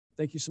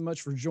Thank you so much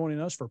for joining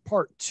us for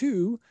part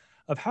 2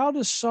 of How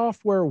Does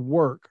Software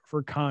Work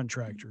for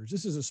Contractors.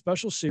 This is a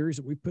special series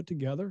that we put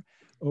together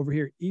over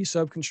here at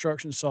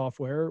Subcontractors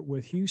Software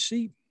with Hugh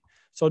Seaton.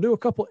 So I'll do a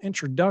couple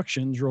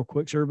introductions real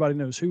quick so everybody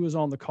knows who is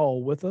on the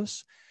call with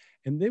us,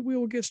 and then we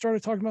will get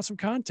started talking about some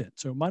content.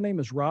 So my name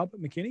is Rob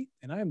McKinney,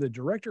 and I am the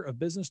Director of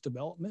Business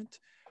Development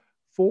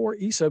for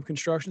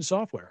Subcontractors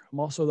Software.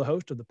 I'm also the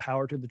host of the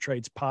Power to the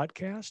Trades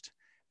podcast,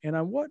 and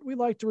I'm what we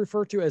like to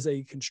refer to as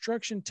a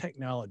construction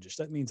technologist.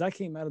 That means I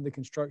came out of the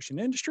construction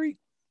industry.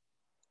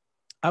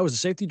 I was a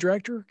safety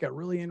director, got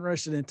really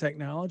interested in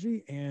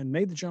technology, and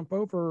made the jump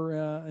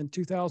over in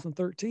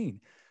 2013.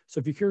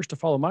 So if you're curious to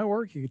follow my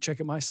work, you can check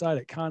out my site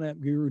at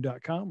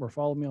conappguru.com or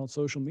follow me on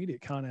social media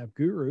at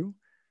conappguru.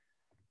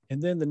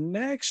 And then the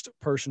next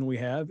person we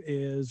have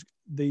is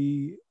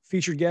the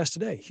featured guest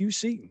today, Hugh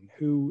Seaton,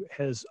 who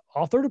has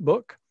authored a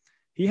book.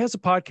 He has a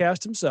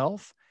podcast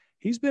himself.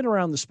 He's been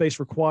around the space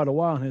for quite a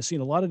while and has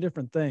seen a lot of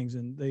different things.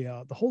 And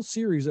the whole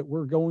series that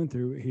we're going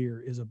through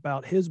here is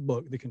about his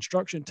book, The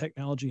Construction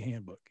Technology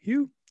Handbook.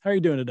 Hugh, how are you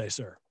doing today,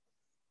 sir?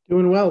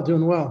 Doing well,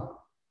 doing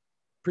well.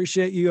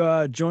 Appreciate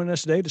you joining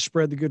us today to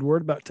spread the good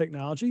word about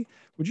technology.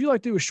 Would you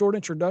like to do a short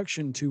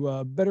introduction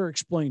to better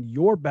explain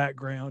your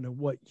background and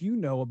what you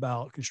know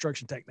about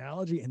construction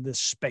technology in this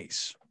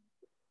space?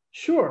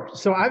 Sure.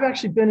 So I've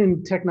actually been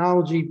in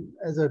technology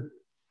as a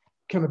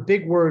kind of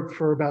big word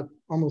for about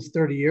almost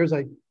 30 years.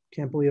 I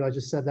can't believe I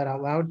just said that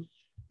out loud.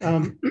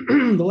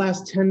 The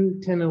last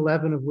 10,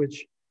 11 of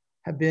which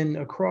have been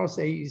across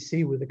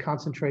AEC with a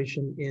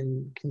concentration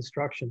in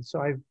construction.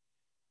 So I've,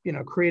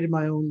 created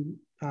my own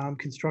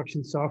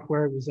construction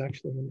software. It was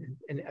actually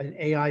an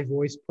AI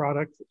voice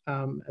product,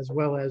 as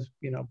well as,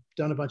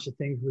 done a bunch of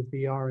things with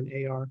VR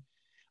and AR.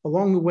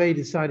 Along the way,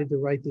 decided to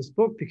write this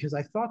book because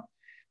I thought,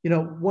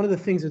 one of the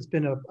things that's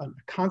been a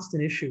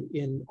constant issue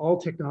in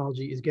all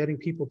technology is getting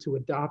people to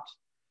adopt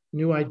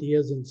new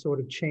ideas and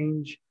sort of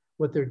change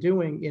what they're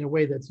doing in a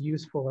way that's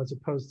useful as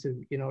opposed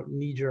to,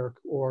 knee jerk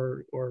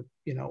or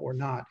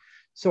not.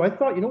 So I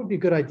thought, what would be a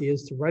good idea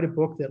is to write a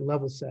book that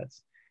level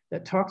sets,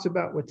 that talks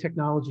about what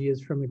technology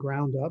is from the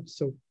ground up.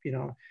 So,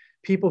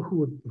 people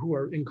who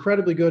are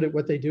incredibly good at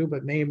what they do,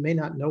 but may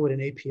not know what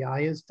an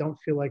API is, don't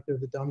feel like they're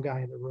the dumb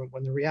guy in the room,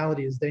 when the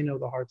reality is they know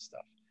the hard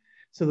stuff.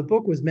 So the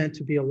book was meant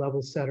to be a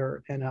level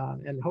setter, and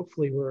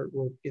hopefully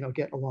we'll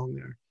get along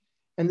there.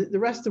 And the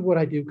rest of what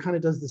I do kind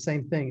of does the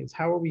same thing. It's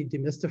how are we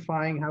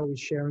demystifying, how are we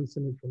sharing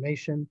some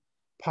information?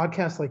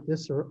 Podcasts like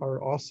this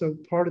are also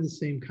part of the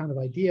same kind of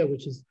idea,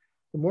 which is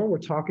the more we're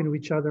talking to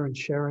each other and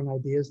sharing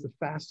ideas, the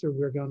faster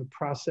we're going to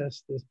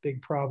process this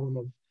big problem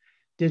of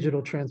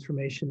digital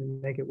transformation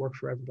and make it work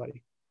for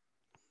everybody.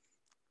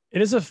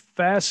 It is a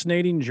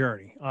fascinating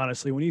journey,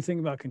 honestly, when you think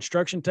about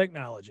construction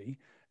technology.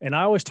 And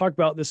I always talk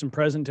about this in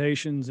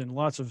presentations and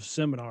lots of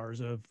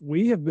seminars of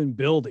we have been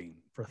building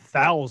for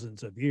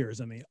thousands of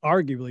years. I mean,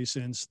 arguably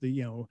since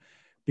the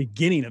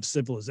beginning of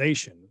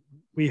civilization,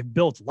 we have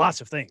built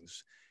lots of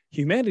things.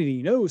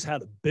 Humanity knows how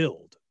to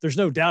build. There's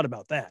no doubt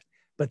about that.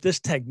 But this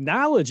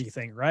technology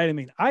thing, right? I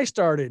mean, I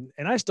started,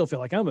 and I still feel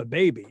like I'm a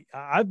baby.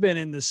 I've been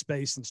in this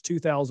space since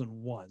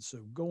 2001, so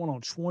going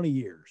on 20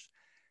 years.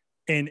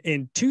 And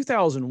in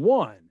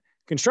 2001,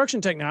 construction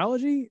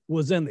technology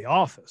was in the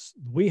office.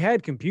 We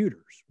had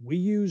computers. We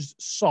used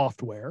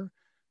software,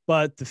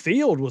 but the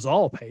field was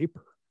all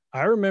paper.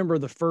 I remember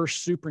the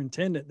first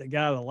superintendent that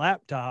got a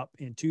laptop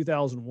in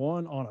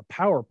 2001 on a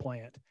power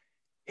plant.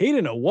 He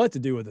didn't know what to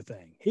do with the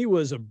thing. He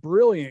was a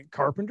brilliant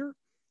carpenter.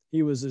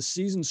 He was a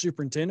seasoned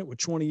superintendent with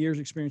 20 years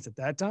experience at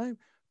that time.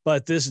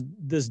 But this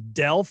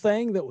Dell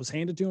thing that was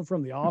handed to him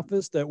from the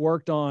office that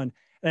worked on,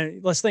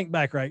 and let's think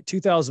back, right?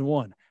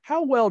 2001.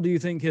 How well do you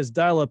think his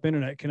dial-up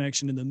internet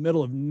connection in the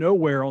middle of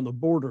nowhere on the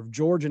border of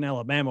Georgia and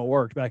Alabama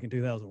worked back in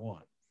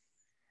 2001?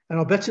 And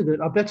I'll bet you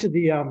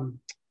the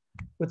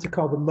what's it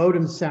called? The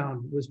modem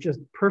sound was just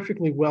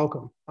perfectly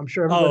welcome. I'm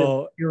sure everybody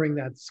was hearing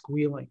that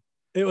squealing.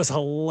 It was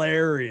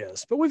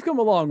hilarious, but we've come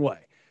a long way.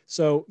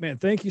 So, man,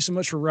 thank you so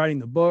much for writing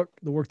the book,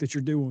 the work that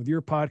you're doing with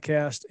your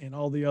podcast, and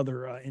all the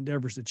other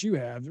endeavors that you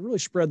have to really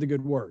spread the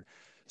good word.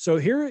 So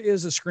here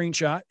is a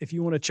screenshot. If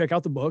you want to check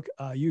out the book,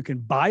 you can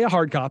buy a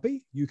hard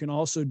copy. You can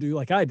also do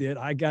like I did.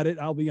 I got it,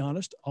 I'll be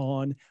honest,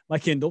 on my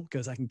Kindle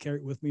because I can carry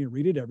it with me and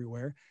read it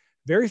everywhere.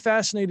 Very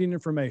fascinating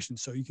information.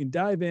 So you can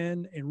dive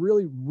in and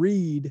really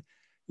read,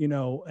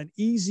 an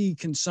easy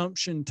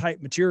consumption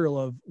type material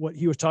of what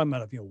he was talking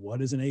about of, what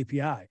is an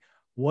API?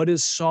 What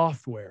is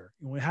software?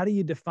 How do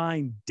you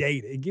define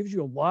data? It gives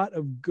you a lot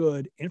of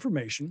good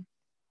information.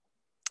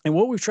 And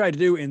what we've tried to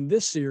do in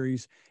this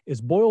series is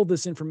boil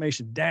this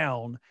information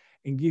down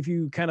and give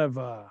you kind of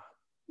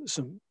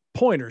some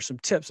pointers, some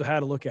tips of how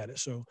to look at it.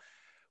 So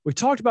we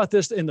talked about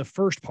this in the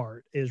first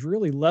part, is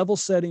really level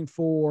setting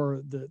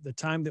for the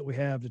time that we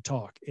have to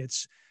talk.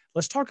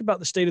 Let's talk about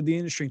the state of the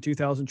industry in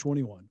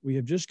 2021. We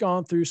have just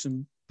gone through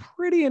some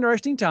pretty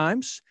interesting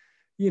times.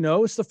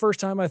 It's the first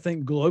time I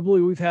think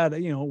globally we've had,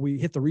 we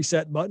hit the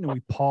reset button and we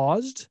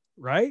paused,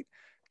 right?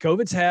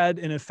 COVID's had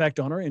an effect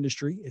on our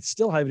industry. It's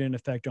still having an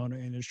effect on our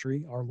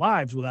industry, our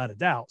lives without a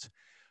doubt.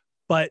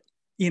 But,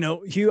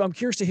 Hugh, I'm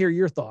curious to hear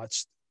your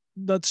thoughts.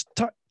 That's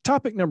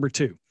topic number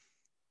 2.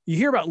 You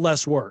hear about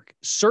less work.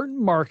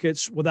 Certain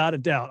markets, without a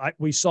doubt,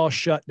 we saw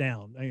shut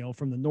down,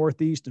 from the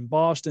Northeast and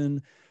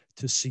Boston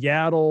to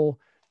Seattle.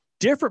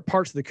 Different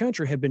parts of the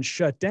country have been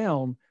shut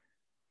down.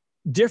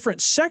 Different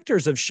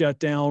sectors have shut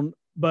down.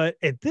 But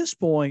at this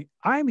point,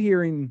 I'm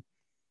hearing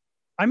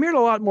a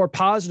lot more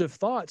positive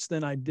thoughts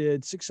than I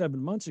did 6-7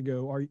 months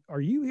ago.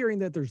 Are you hearing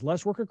that there's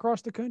less work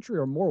across the country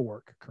or more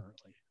work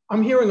currently?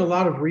 I'm hearing a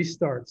lot of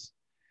restarts.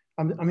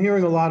 I'm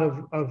hearing a lot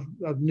of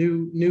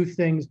new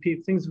things.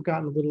 Things have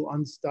gotten a little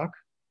unstuck.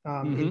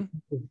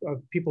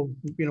 Of people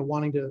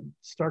wanting to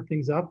start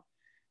things up,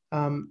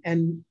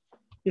 and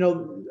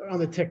on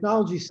the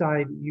technology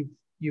side,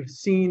 you've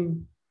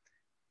seen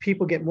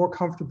people get more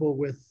comfortable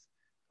with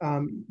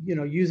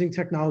using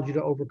technology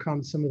to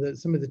overcome some of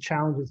the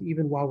challenges,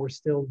 even while we're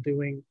still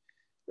doing,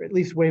 or at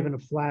least waving a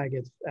flag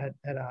at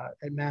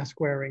mask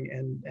wearing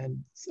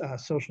and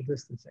social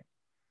distancing.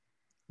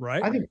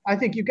 Right. I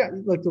think you got,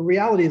 like, the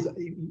reality is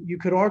you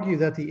could argue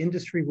that the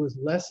industry was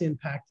less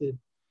impacted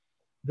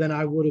than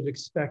I would have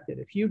expected.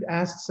 If you'd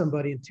asked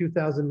somebody in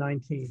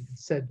 2019 and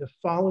said the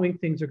following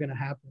things are going to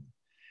happen,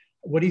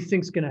 what do you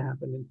think is going to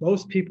happen? And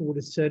most people would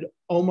have said,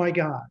 oh my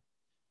God,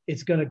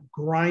 it's going to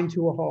grind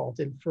to a halt.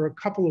 And for a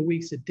couple of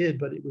weeks it did,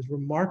 but it was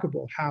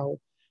remarkable how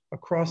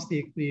across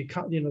the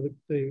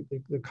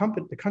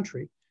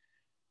country,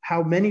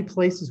 how many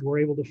places were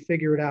able to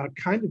figure it out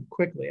kind of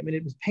quickly. I mean,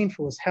 it was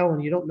painful as hell,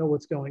 and you don't know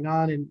what's going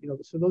on. And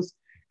so those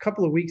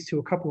couple of weeks to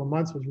a couple of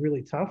months was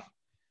really tough.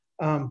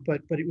 But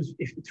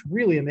it's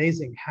really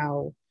amazing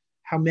how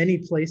many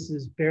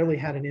places barely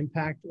had an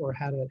impact, or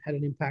had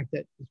an impact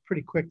that was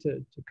pretty quick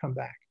to come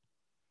back.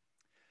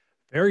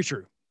 Very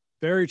true.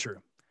 Very true.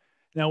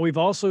 Now, we've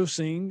also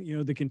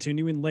seen, the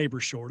continuing labor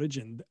shortage,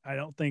 and I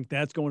don't think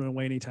that's going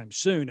away anytime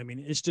soon. I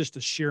mean, it's just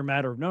a sheer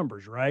matter of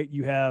numbers, right?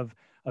 You have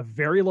a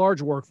very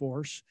large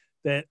workforce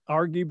that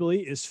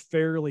arguably is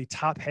fairly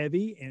top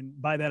heavy. And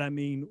by that, I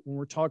mean, when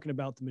we're talking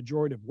about the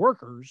majority of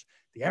workers,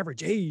 the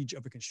average age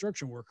of a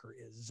construction worker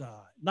is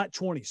not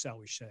 20, shall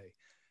we say.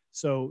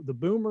 So the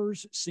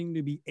boomers seem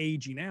to be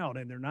aging out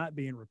and they're not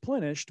being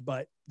replenished,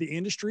 but the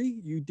industry,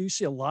 you do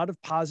see a lot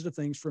of positive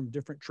things from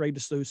different trade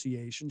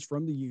associations,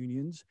 from the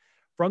unions,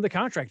 from the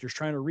contractors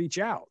trying to reach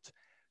out,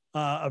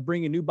 of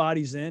bringing new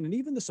bodies in, and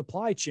even the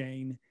supply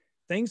chain.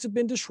 Things have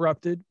been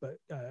disrupted, but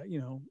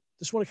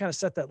just want to kind of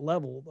set that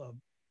level of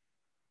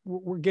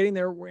we're getting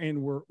there,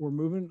 and we're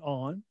moving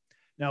on.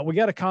 Now, we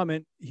got a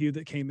comment, Hugh,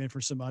 that came in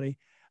from somebody.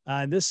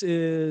 This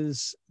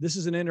is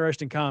an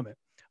interesting comment.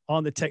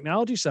 On the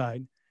technology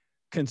side,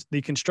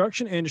 the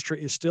construction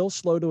industry is still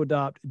slow to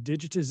adopt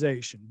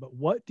digitization, but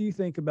what do you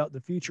think about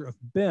the future of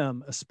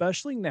BIM,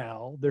 especially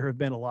now? There have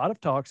been a lot of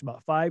talks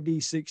about 5D,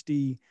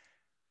 6D,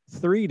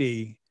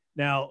 3D.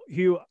 Now,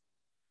 Hugh,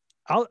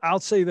 I'll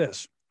say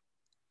this.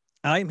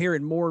 I'm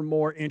hearing more and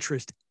more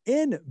interest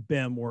in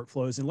BIM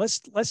workflows. And let's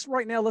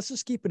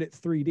just keep it at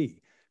 3D,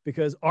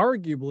 because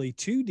arguably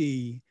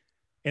 2D,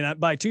 and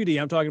by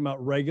 2D, I'm talking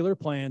about regular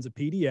plans, a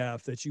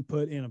PDF that you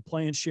put in a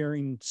plan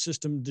sharing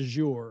system du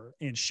jour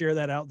and share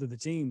that out to the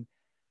team.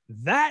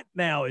 That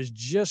now is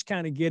just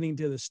kind of getting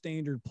to the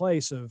standard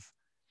place of,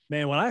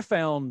 man, when I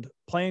found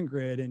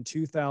PlanGrid in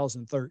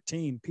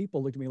 2013,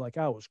 people looked at me like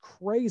I was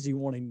crazy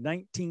wanting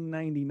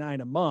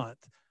 $19.99 a month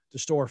to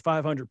store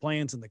 500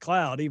 plans in the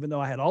cloud, even though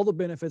I had all the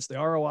benefits, the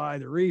ROI,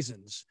 the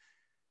reasons.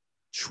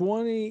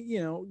 From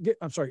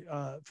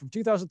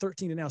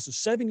 2013 to now, so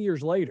 7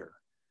 years later,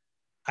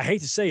 I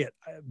hate to say it,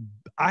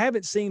 I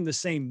haven't seen the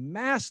same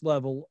mass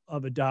level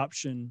of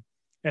adoption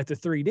at the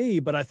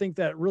 3D, but I think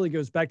that really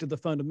goes back to the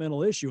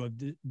fundamental issue of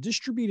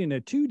distributing a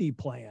 2D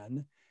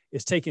plan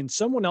is taking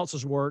someone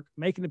else's work,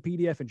 making a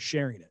PDF and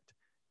sharing it.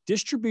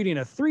 Distributing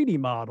a 3D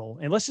model,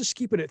 and let's just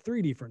keep it at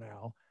 3D for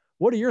now.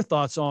 What are your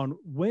thoughts on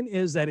when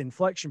is that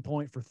inflection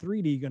point for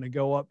 3D going to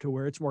go up to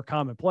where it's more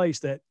commonplace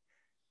that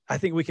I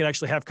think we could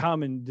actually have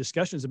common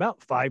discussions about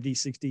 5D,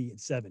 6D, and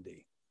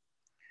 7D?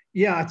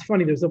 Yeah, it's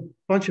funny. There's a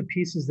bunch of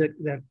pieces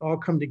that all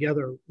come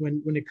together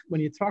when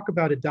you talk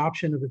about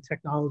adoption of a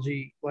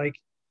technology like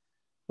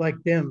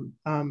BIM.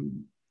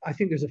 I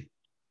think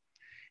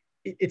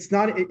it's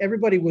not,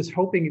 everybody was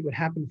hoping it would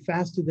happen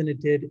faster than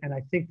it did, and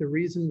I think the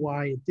reason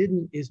why it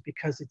didn't is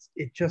because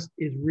it just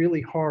is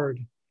really hard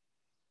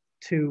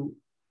to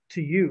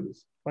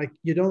use. Like,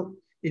 it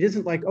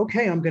isn't like,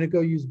 okay, I'm going to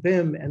go use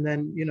BIM, and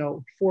then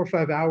 4 or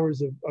 5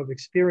 hours of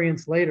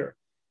experience later.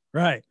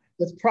 Right.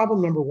 That's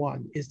problem number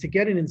one, is to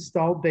get an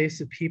installed base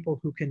of people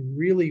who can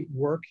really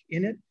work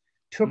in it.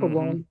 Took a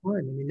long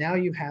time. I mean, now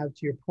you have,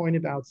 to your point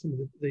about some of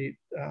the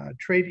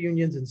trade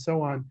unions and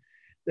so on,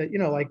 that,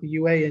 like the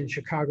UA in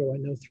Chicago, I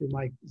know through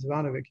Mike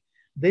Zvanovic,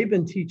 they've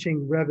been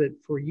teaching Revit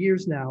for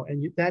years now.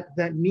 And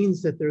that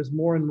means that there's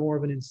more and more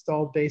of an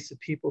installed base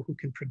of people who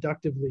can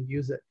productively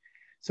use it.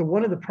 So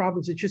one of the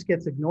problems, it just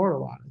gets ignored a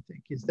lot, I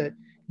think, is that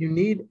you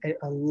need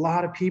a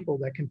lot of people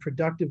that can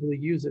productively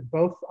use it,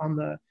 both on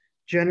the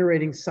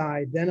generating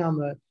side, then on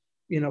the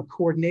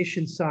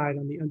coordination side,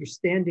 on the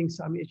understanding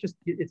side. I mean,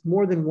 it's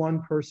more than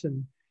one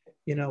person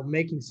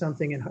making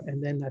something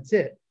and then that's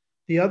it.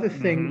 The other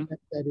thing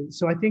that is,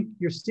 so I think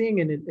you're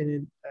seeing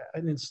an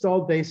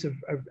installed base of,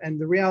 and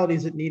the reality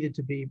is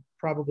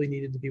probably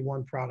needed to be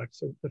one product.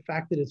 So the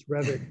fact that it's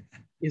Revit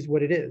is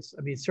what it is.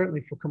 I mean,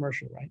 certainly for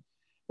commercial, right?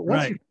 But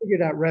once you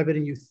figured out Revit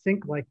and you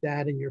think like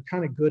that, and you're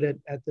kind of good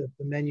at the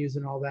menus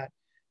and all that,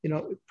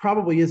 it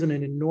probably isn't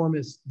an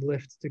enormous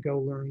lift to go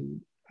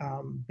learn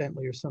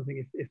Bentley or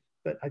something.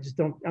 But I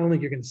don't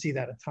think you're going to see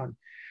that a ton.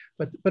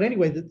 But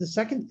anyway, the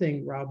second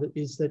thing, Rob,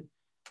 is that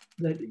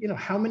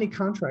how many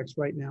contracts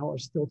right now are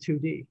still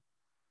 2D?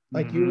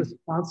 Like you're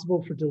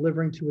responsible for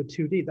delivering to a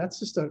 2D. That's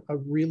just a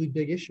really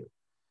big issue.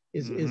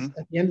 Is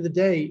at the end of the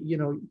day,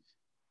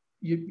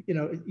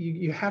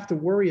 you have to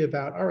worry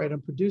about, all right,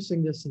 I'm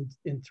producing this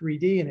in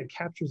 3D and it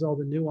captures all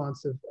the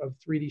nuance of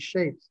 3D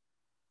shapes.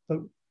 But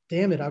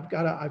damn it, I've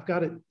got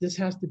to, this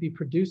has to be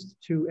produced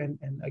to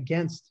and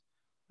against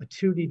a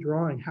 2D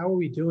drawing. How are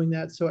we doing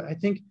that? So I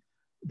think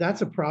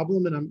that's a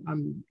problem. And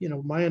I'm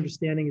my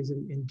understanding is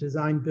in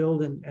design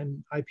build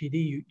and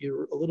IPD,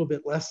 you're a little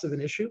bit less of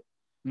an issue.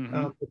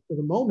 But for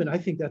the moment, I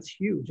think that's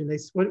huge. And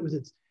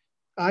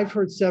I've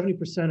heard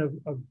 70%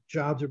 of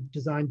jobs are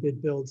design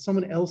bid build.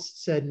 Someone else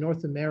said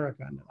North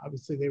America, and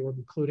obviously they were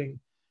including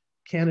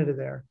Canada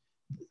there.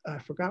 I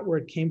forgot where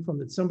it came from,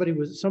 that somebody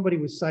was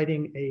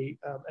citing a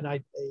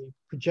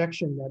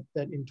projection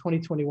that in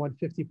 2021,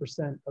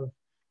 50% of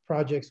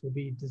projects will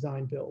be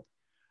design build.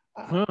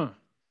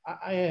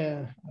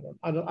 I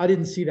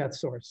didn't see that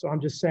source, so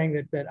I'm just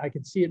saying that I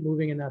could see it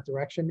moving in that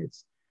direction.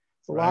 It's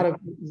a lot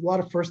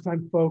of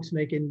first-time folks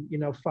making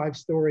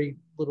 5-story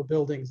little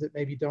buildings that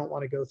maybe don't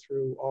want to go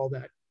through all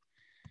that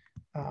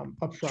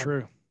upfront.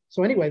 True.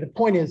 So anyway, the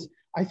point is,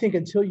 I think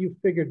until you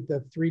figured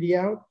the 3D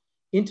out,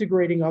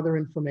 integrating other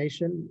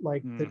information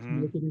like that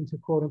can make it into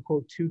quote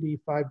unquote 2D,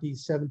 5D,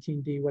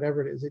 17D,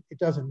 whatever it is, it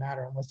doesn't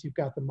matter unless you've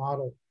got the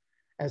model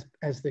as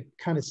the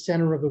kind of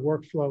center of the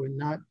workflow and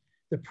not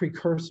the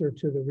precursor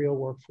to the real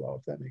workflow,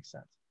 if that makes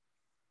sense.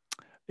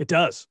 It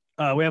does.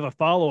 We have a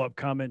follow-up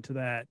comment to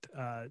that.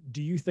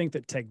 Do you think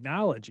that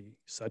technology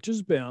such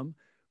as BIM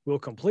will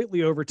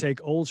completely overtake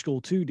old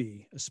school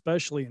 2D,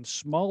 especially in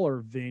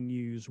smaller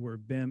venues where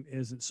BIM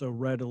isn't so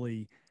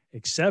readily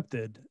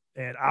accepted?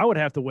 And I would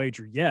have to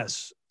wager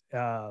yes.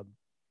 To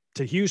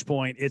Hugh's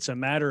point, it's a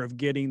matter of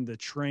getting the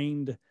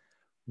trained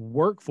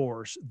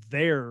workforce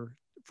there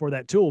for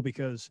that tool,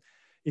 because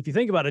if you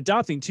think about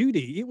adopting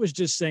 2D, it was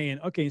just saying,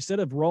 okay, instead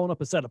of rolling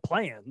up a set of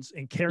plans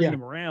and carrying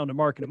them around and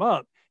marking them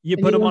up, you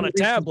put them on a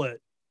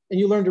tablet. And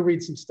you learn to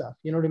read some stuff.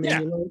 You know what I mean? Yeah.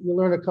 You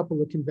learn a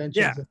couple of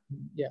conventions.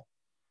 Yeah.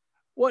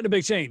 What a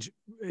big change.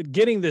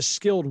 Getting this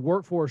skilled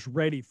workforce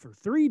ready for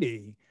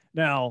 3D.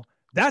 Now,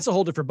 that's a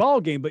whole different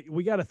ballgame, but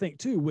we got to think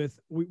too,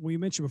 we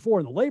mentioned before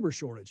in the labor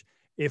shortage,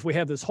 if we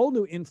have this whole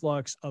new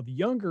influx of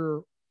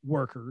younger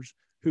workers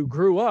who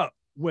grew up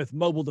with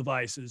mobile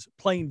devices,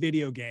 playing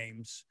video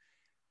games,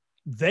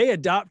 they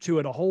adopt to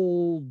it a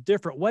whole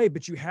different way,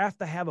 but you have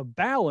to have a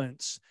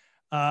balance.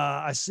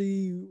 I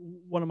see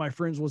one of my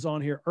friends was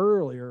on here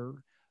earlier,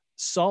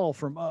 Saul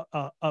from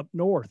up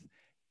north.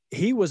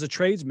 He was a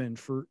tradesman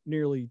for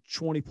nearly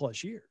 20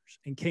 plus years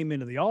and came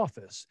into the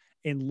office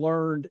and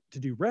learned to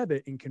do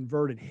Revit and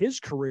converted his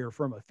career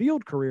from a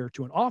field career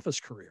to an office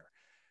career.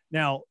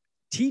 Now,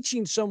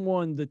 teaching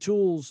someone the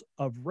tools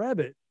of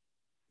Revit,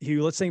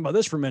 Hugh, let's think about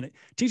this for a minute.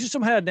 Teaching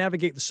someone how to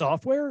navigate the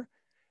software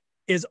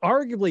is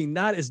arguably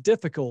not as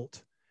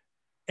difficult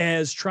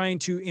as trying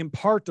to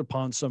impart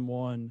upon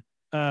someone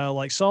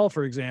like Saul,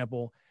 for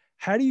example.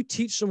 How do you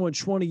teach someone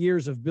 20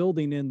 years of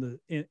building in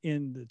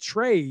the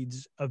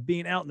trades, of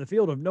being out in the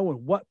field, of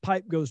knowing what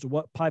pipe goes to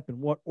what pipe in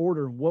what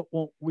order and what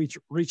won't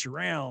reach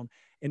around,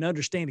 and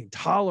understanding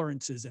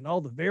tolerances and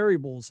all the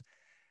variables?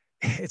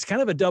 It's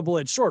kind of a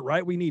double-edged sword,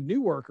 right? We need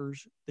new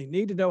workers. They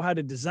need to know how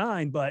to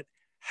design, but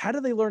how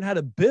do they learn how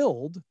to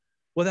build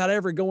without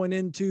ever going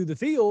into the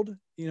field?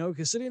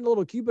 Because sitting in a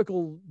little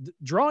cubicle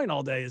drawing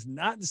all day is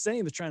not the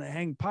same as trying to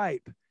hang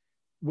pipe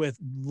with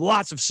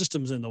lots of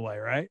systems in the way,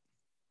 right?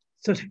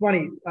 So it's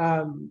funny.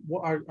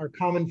 Our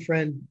common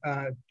friend,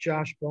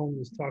 Josh Bone,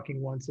 was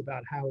talking once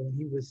about how when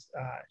he was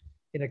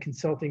in a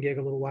consulting gig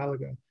a little while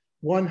ago,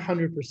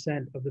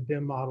 100% of the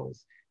BIM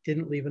models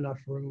didn't leave enough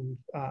room.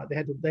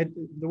 The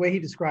way he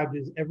described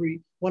it is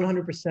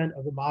 100%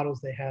 of the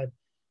models they had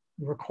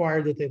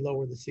required that they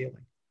lower the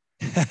ceiling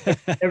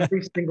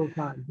every single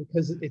time,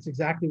 because it's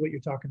exactly what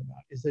you're talking about.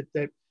 Is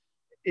that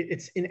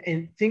it's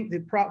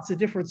the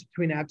difference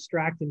between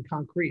abstract and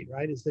concrete,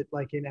 right? Is that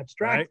like in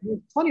abstract, there's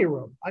plenty of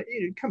room.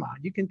 Come on,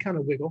 you can kind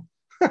of wiggle,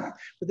 but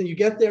then you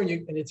get there and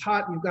it's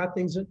hot and you've got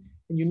things and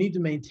you need to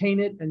maintain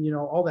it and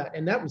all that.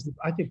 And that was,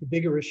 I think, the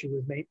bigger issue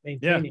with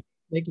maintaining,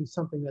 making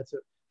something that's a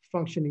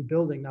functioning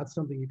building, not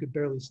something you could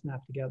barely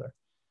snap together.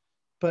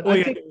 But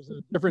I think there's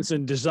a difference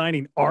in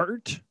designing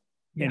art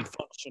and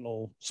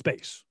functional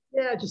space.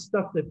 Yeah, just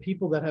stuff that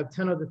people that have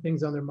 10 other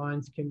things on their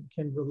minds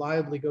can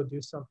reliably go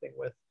do something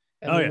with.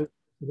 And move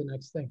to the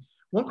next thing.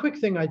 One quick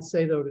thing I'd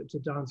say, though, to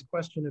Don's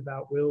question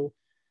about will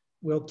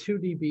will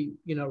 2D be,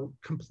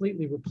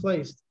 completely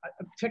replaced?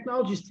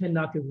 Technologies tend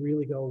not to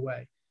really go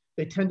away.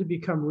 They tend to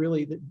become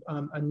really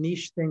a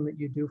niche thing that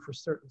you do for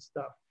certain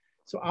stuff.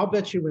 So I'll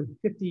bet you in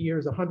 50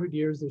 years, 100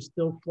 years, there's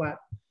still flat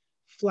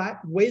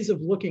ways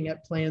of looking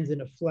at plans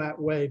in a flat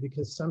way,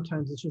 because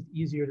sometimes it's just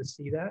easier to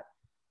see that.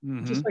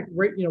 Mm-hmm. Just like,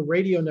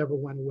 radio never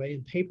went away,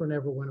 and paper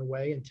never went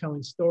away, and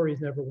telling stories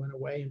never went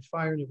away, and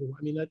fire never went.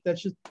 I mean,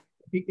 that's just,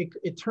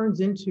 it turns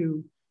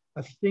into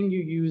a thing you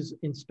use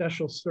in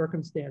special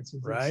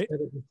circumstances, right,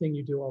 instead of the thing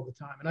you do all the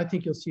time. And I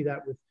think you'll see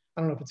that with,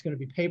 I don't know if it's going to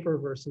be paper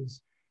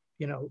versus,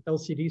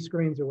 LCD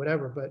screens or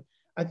whatever, but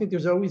I think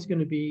there's always going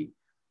to be,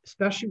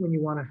 especially when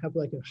you want to have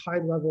like a high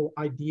level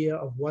idea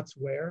of what's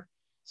where,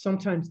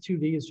 sometimes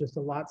 2D is just a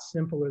lot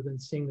simpler than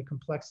seeing the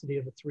complexity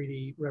of a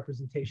 3D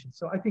representation.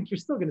 So I think you're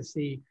still going to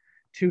see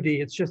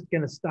 2D. It's just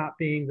going to stop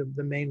being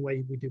the main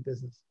way we do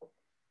business.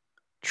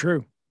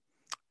 True.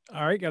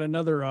 All right, got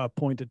another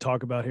point to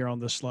talk about here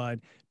on this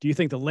slide. Do you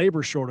think the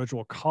labor shortage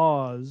will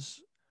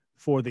cause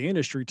for the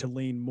industry to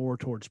lean more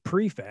towards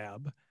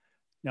prefab?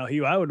 Now,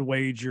 Hugh, I would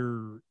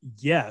wager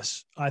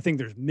yes. I think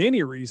there's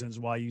many reasons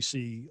why you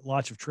see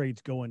lots of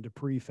trades go into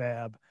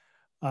prefab.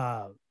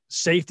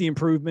 Safety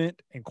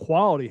improvement and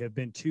quality have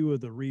been two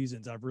of the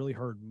reasons I've really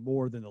heard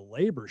more than the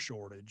labor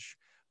shortage.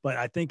 But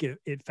I think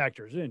it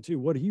factors in too.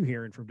 What are you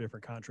hearing from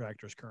different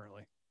contractors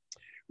currently?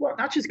 Well,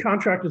 not just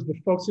contractors, but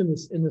folks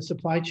in the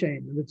supply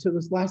chain. And so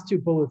those last two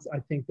bullets, I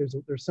think there's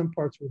some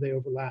parts where they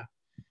overlap.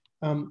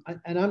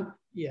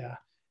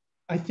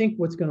 I think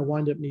what's going to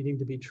wind up needing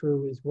to be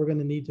true is we're going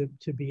to need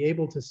to be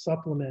able to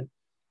supplement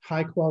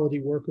high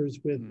quality workers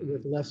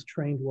with less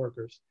trained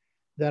workers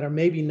that are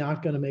maybe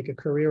not going to make a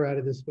career out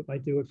of this, but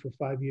might do it for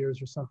 5 years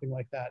or something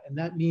like that. And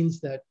that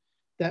means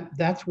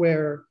that's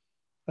where,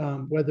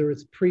 whether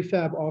it's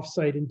prefab,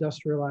 offsite,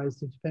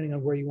 industrialized, depending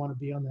on where you want to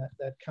be on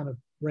that kind of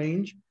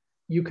range,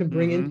 you can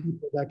bring in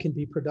people that can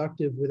be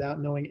productive without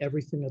knowing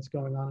everything that's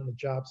going on a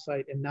job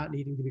site and not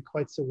needing to be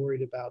quite so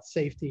worried about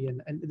safety.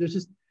 And there's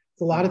just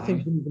a lot of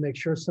things you need to make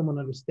sure someone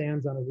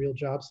understands on a real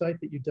job site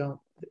that you don't.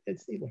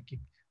 It's like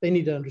they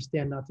need to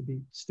understand not to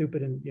be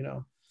stupid and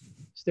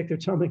stick their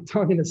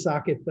tongue in a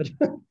socket. But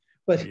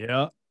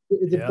yeah,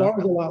 the bar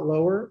is a lot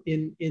lower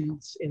in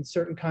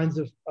certain kinds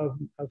of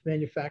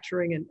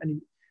manufacturing,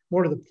 and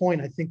more to the point,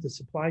 I think the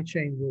supply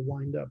chain will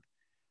wind up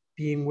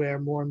being where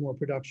more and more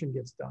production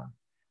gets done.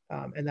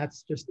 And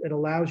that's just, it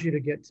allows you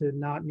to get to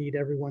not need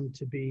everyone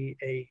to be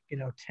a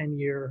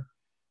 10-year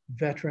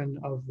veteran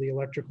of the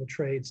electrical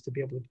trades to be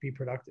able to be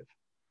productive.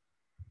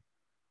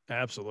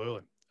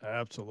 Absolutely.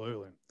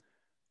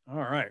 All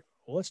right.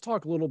 Well, let's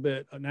talk a little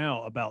bit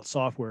now about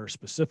software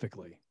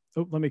specifically.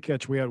 Oh, let me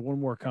catch. We had one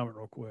more comment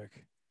real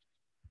quick.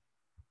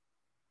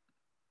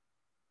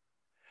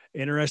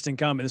 Interesting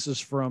comment. This is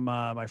from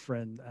my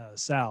friend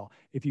Sal.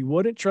 If you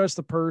wouldn't trust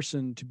the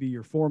person to be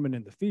your foreman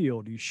in the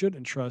field, you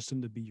shouldn't trust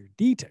him to be your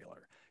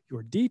detailer.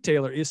 Your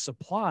detailer is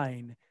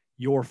supplying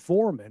your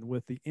foreman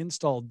with the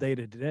installed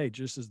data today,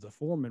 just as the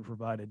foreman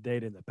provided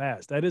data in the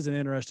past. That is an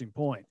interesting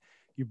point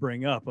you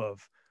bring up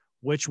of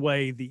which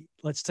way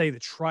let's say the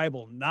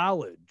tribal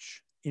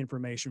knowledge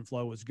information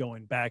flow is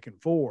going back and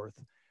forth.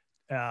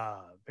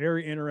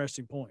 Very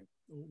interesting point.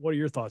 What are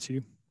your thoughts,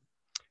 Hugh?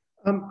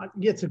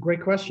 Yeah, it's a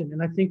great question.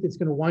 And I think it's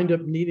going to wind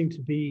up needing to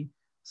be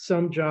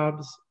some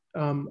jobs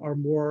are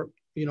more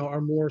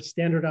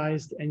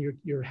standardized, and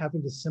you're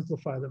having to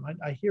simplify them.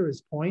 I hear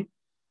his point,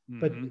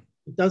 but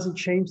it doesn't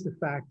change the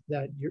fact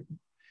that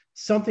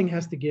something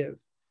has to give.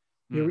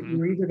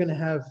 You're either going to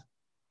have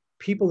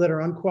people that are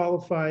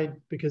unqualified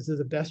because they're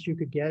the best you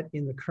could get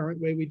in the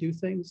current way we do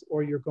things,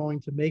 or you're going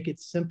to make it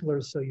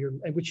simpler.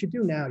 And which you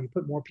do now, you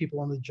put more people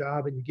on the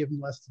job and you give them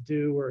less to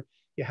do, or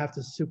you have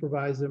to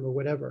supervise them or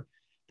whatever.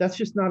 That's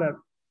just not a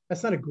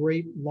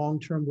great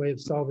long-term way of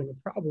solving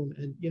a problem.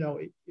 And,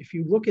 if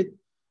you look at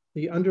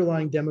the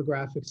underlying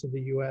demographics of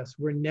the US,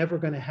 we're never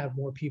going to have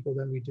more people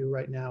than we do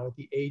right now at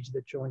the age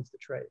that joins the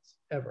trades,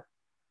 ever.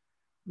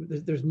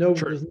 There's no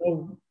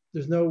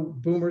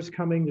boomers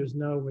coming, there's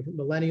no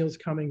millennials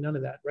coming, none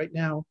of that. Right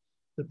now,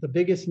 the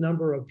biggest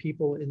number of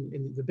people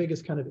in the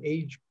biggest kind of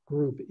age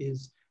group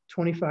is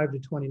 25 to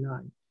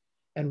 29.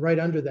 And right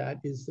under that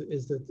is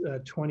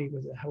the 20,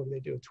 how do they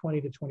do it? 20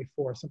 to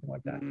 24, something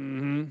like that.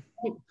 The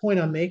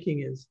point I'm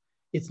making is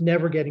it's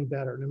never getting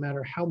better, no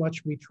matter how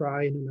much we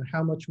try and no matter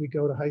how much we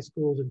go to high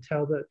schools and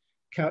tell the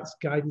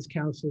guidance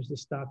counselors to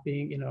stop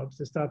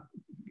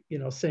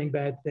saying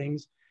bad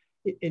things,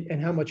 and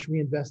how much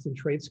we invest in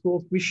trade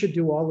schools. We should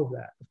do all of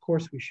that. Of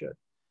course we should,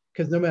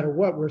 because no matter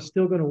what, we're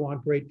still going to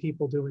want great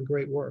people doing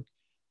great work.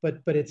 But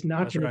it's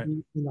not going to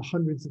be in the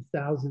hundreds of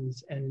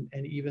thousands and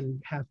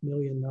even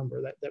 500,000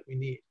 number that we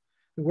need.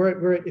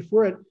 If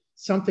we're at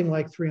something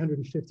like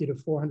 350 to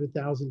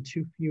 400,000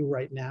 too few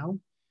right now,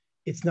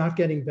 it's not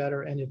getting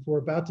better. And if we're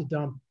about to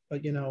dump,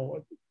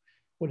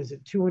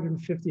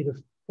 250 to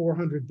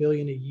 400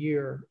 billion a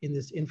year in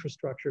this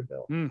infrastructure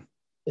bill,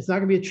 it's not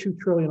going to be a $2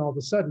 trillion all of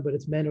a sudden, but I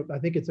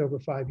think it's over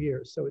 5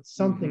 years. So it's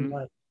something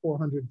like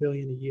 400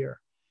 billion a year.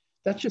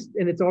 That's just,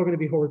 and it's all going to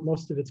be,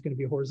 most of it's going to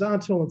be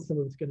horizontal and some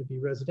of it's going to be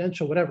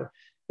residential, whatever.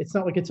 It's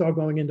not like it's all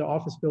going into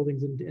office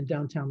buildings in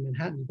downtown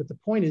Manhattan. But the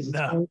point is,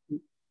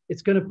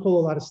 it's going to pull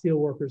a lot of steel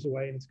workers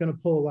away, and it's going to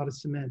pull a lot of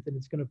cement, and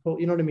it's going to pull,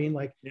 you know what I mean?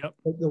 Like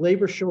the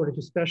labor shortage,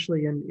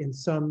 especially in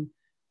some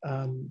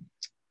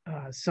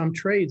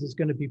trades, is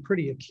going to be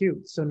pretty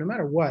acute. So no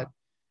matter what,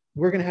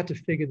 we're going to have to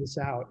figure this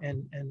out.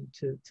 And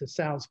to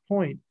Sal's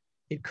point,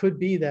 it could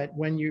be that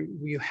when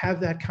you have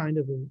that kind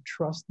of a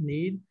trust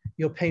need,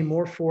 you'll pay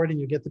more for it and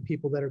you get the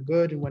people that are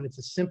good. And when it's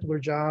a simpler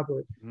job,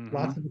 or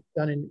lots of it's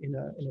done in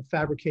a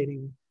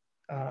fabricating,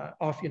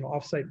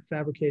 off-site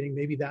fabricating,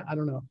 maybe that, I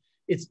don't know.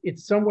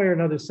 It's somewhere or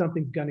another,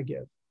 something's going to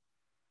give.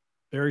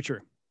 Very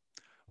true.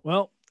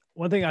 Well,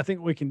 one thing I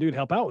think we can do to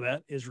help out with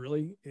that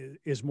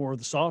is more of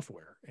the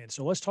software. And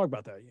so let's talk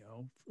about that.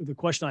 The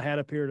question I had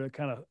up here to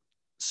kind of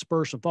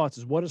spur some thoughts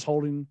is, what is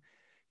holding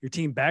your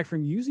team back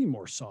from using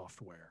more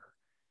software?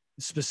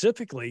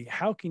 Specifically,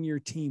 how can your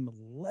team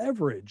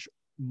leverage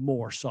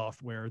more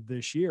software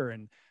this year?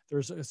 And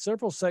there's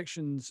several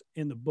sections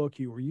in the book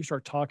where you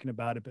start talking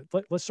about it,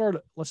 but let's start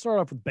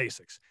off with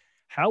basics.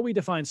 How we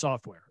define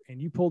software, and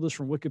you pull this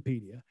from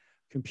Wikipedia.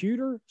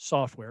 Computer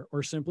software,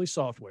 or simply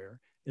software,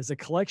 is a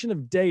collection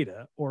of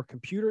data or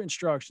computer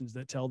instructions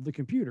that tell the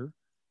computer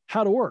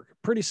how to work.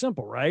 Pretty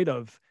simple, right?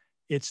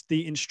 It's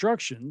the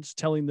instructions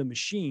telling the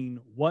machine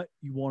what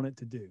you want it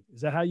to do.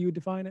 Is that how you would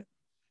define it?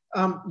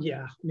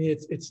 Yeah, I mean,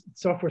 it's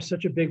software is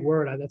such a big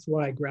word. That's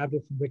why I grabbed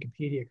it from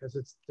Wikipedia, because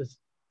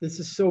this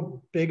is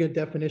so big a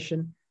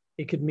definition.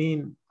 It could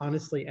mean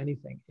honestly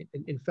anything.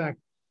 In fact,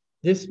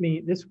 this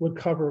would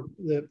cover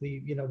the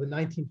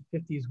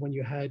 1950s, when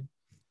you had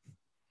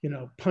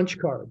punch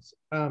cards.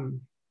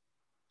 And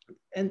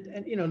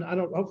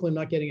hopefully I'm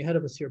not getting ahead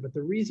of us here, but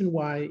the reason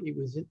why it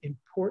was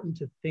important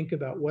to think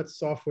about what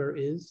software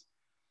is,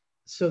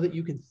 so that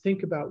you can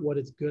think about what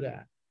it's good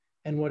at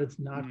and what it's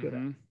not good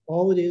at.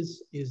 All it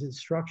is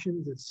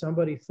instructions that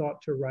somebody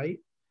thought to write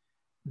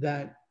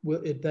that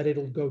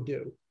it'll go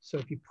do. So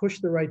if you push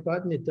the right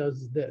button, it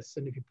does this.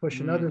 And if you push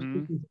another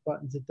sequence of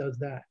buttons, it does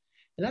that.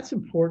 And that's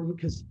important,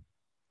 because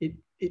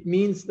it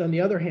means, on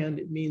the other hand,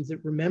 it means it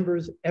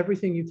remembers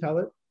everything you tell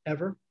it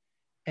ever,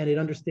 and it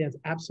understands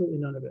absolutely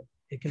none of it.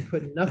 It can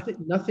put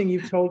nothing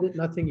you've told it,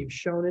 nothing you've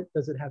shown it.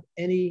 Does it have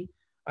any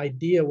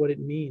idea what it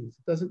means?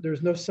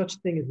 There's no such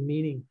thing as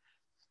meaning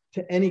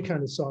to any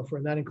kind of software,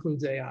 and that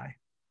includes AI.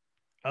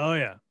 Oh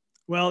yeah.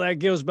 Well, that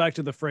goes back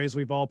to the phrase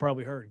we've all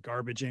probably heard: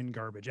 garbage in,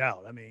 garbage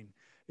out. I mean,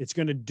 it's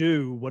going to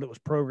do what it was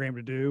programmed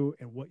to do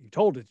and what you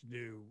told it to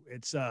do.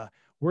 It's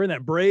we're in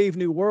that brave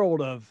new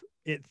world of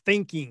it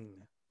thinking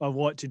of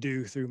what to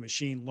do through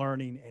machine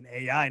learning and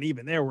AI. And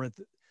even there, we're at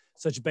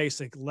such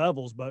basic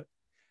levels, but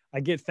I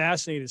get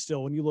fascinated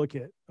still when you look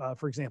at,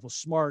 for example,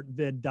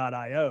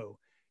 smartvid.io,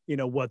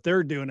 what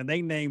they're doing, and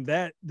they named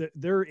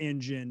their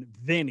engine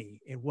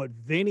Vinny, and what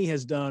Vinny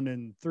has done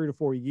in 3 to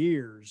 4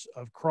 years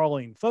of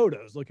crawling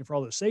photos, looking for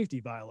all those safety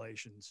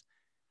violations,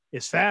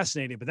 is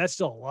fascinating, but that's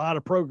still a lot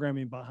of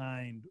programming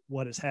behind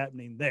what is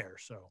happening there.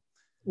 So,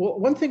 well,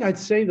 one thing I'd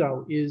say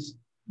though is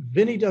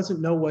Vinny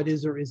doesn't know what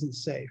is or isn't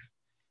safe.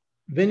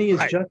 Vinny is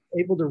just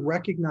able to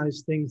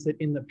recognize things that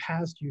in the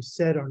past you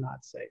said are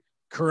not safe.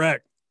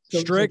 Correct.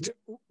 Strict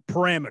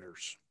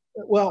parameters.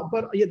 Well,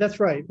 but yeah, that's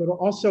right. But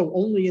also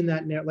only in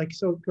that,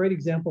 great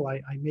example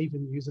I may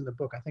even use in the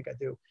book. I think I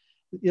do.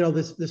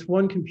 This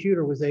one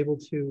computer was able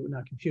to,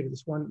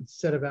 this one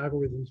set of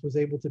algorithms was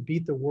able to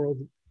beat the world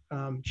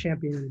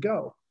champion in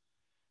Go,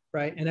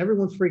 right? And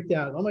everyone freaked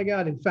out. Oh my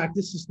God. In fact,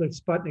 this is the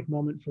Sputnik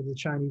moment for the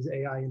Chinese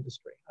AI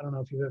industry. I don't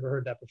know if you've ever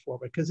heard that before,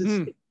 but because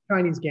it's a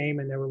Chinese game,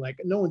 and they were like,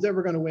 no one's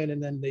ever going to win.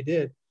 And then they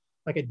did,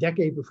 like a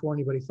decade before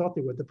anybody thought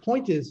they would. The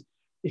point is,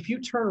 if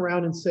you turn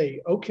around and say,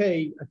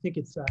 okay, I think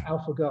it's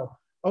AlphaGo.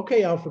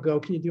 Okay,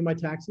 AlphaGo, can you do my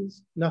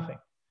taxes? Nothing.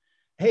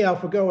 Hey,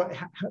 AlphaGo,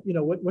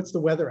 what's the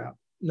weather out?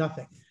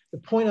 Nothing. The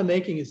point I'm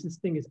making is this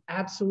thing is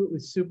absolutely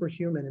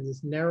superhuman in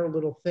this narrow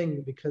little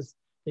thing, because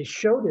they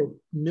showed it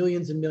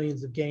millions and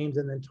millions of games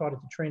and then taught it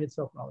to train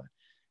itself and all that.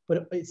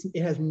 But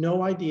it has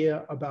no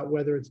idea about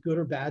whether it's good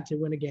or bad to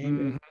win a game.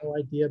 It has no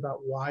idea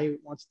about why it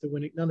wants to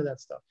win it, none of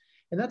that stuff.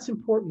 And that's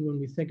important when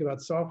we think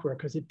about software,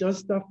 because it does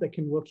stuff that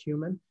can look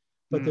human,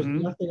 but there's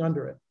nothing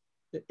under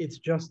it. It's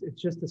just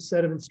a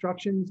set of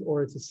instructions,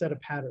 or it's a set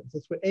of patterns.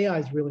 That's what AI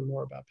is really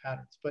more about,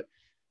 patterns. But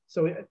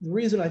so the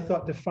reason I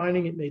thought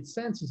defining it made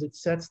sense is it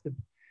sets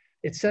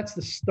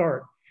the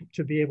start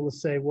to be able to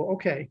say, well,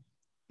 okay,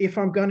 if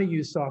I'm going to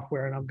use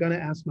software and I'm going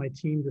to ask my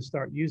team to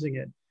start using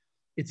it,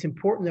 it's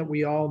important that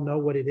we all know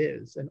what it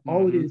is. And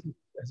all it is,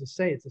 as I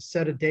say, it's a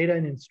set of data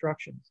and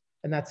instructions,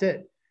 and that's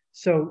it.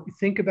 So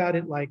think about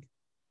it like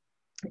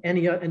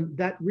and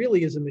that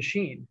really is a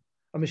machine.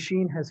 A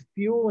machine has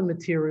fuel and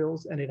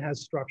materials, and it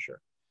has structure.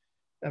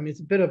 I mean,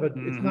 it's a bit of a,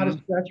 it's not a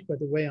stretch, but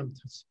the way I'm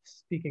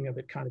speaking of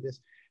it kind of is.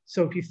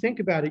 So if you think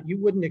about it, you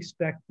wouldn't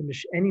expect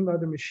any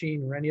other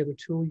machine or any other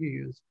tool you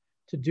use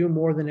to do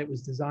more than it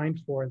was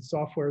designed for, and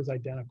software is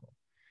identical.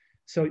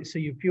 So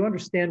if you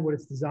understand what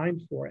it's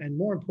designed for, and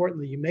more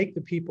importantly, you make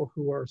the people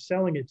who are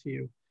selling it to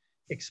you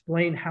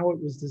explain how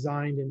it was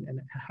designed and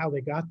how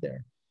they got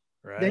there,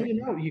 then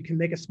Right. you can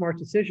make a smart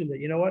decision that,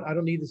 you know what, I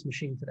don't need this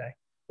machine today.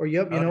 Or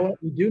yep, you Oh, know yeah.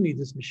 what, we do need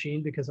this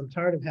machine because I'm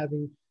tired of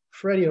having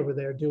Freddie over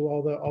there do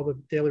all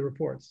the daily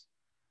reports.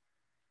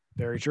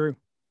 Very true.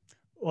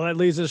 Well, that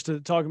leads us to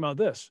talking about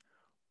this.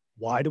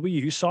 Why do we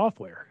use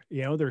software?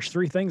 There's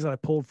three things that I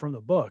pulled from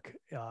the book.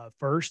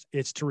 First,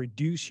 it's to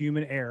reduce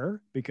human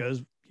error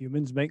because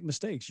humans make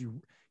mistakes.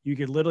 You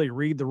could literally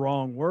read the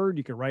wrong word,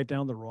 you could write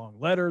down the wrong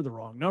letter, the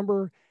wrong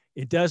number.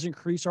 It does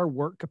increase our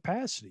work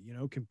capacity.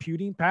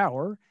 Computing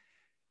power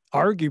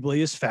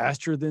arguably is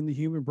faster than the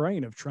human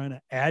brain of trying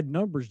to add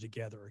numbers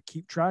together or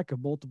keep track of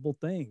multiple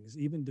things,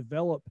 even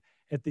develop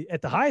at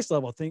the highest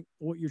level. I think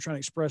what you're trying to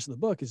express in the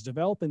book is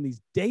developing these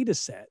data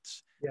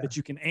sets Yeah. that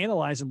you can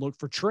analyze and look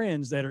for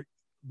trends that are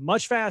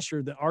much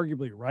faster than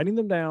arguably writing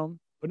them down,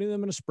 putting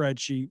them in a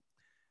spreadsheet.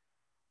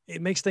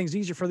 It makes things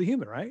easier for the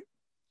human, right?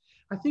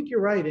 I think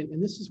you're right.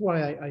 And this is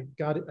why I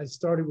got it. I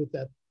started with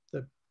that,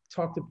 the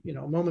talk to,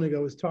 a moment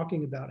ago was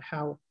talking about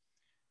how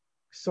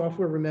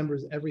software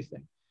remembers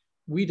everything.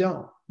 We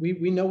don't.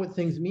 We know what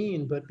things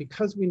mean, but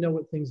because we know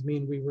what things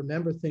mean, we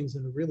remember things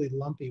in a really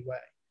lumpy way.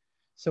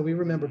 So we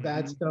remember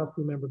bad stuff,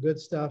 we remember good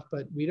stuff,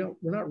 but we're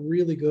not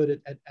really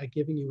good at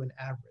giving you an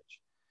average.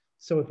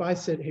 So if I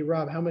said, hey,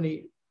 Rob, how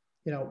many,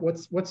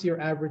 what's your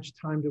average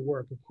time to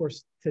work? Of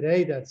course,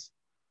 today that's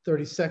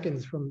 30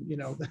 seconds from,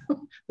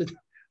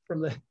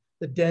 from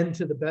the den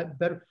to the bed,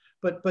 better.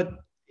 But,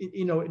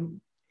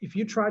 if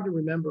you tried to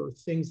remember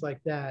things like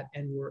that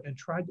and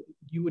tried to,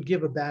 you would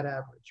give a bad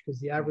average because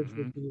the average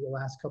would be the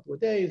last couple of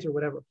days or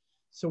whatever.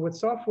 So what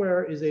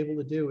software is able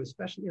to do,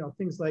 especially,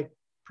 things like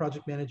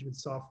project management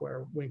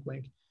software, wink,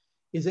 wink,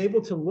 is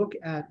able to look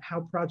at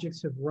how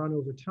projects have run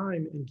over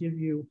time and give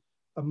you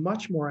a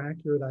much more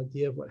accurate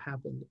idea of what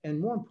happened.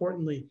 And more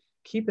importantly,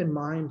 keep in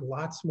mind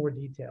lots more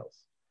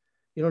details.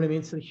 You know what I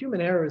mean? So the human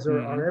errors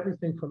are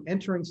everything from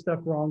entering stuff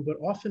wrong, but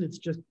often it's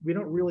just, we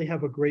don't really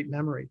have a great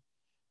memory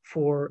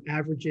for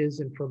averages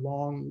and for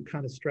long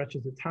kind of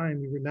stretches of time.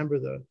 We remember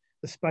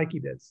the spiky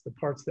bits, the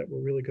parts that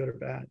were really good or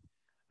bad.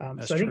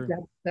 So I think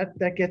True.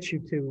 that gets you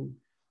to,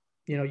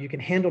 you can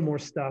handle more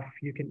stuff.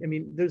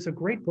 There's a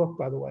great book,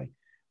 by the way,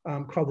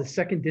 called The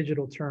Second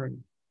Digital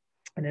Turn.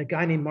 And a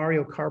guy named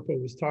Mario Carpo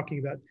was talking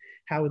about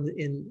how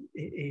in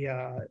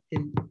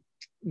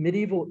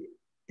medieval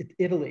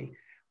Italy,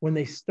 when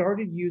they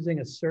started using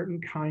a certain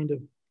kind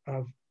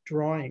of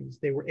drawings,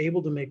 they were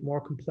able to make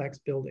more complex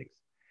buildings.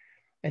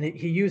 And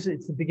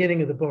it's the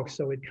beginning of the book,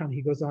 so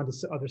he goes on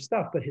to other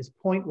stuff. But his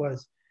point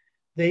was,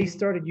 they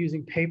started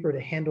using paper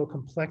to handle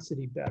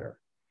complexity better,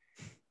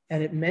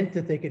 and it meant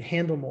that they could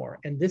handle more.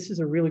 And this is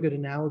a really good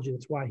analogy.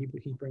 That's why he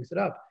brings it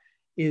up.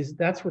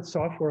 That's what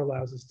software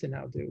allows us to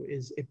now do.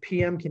 Is a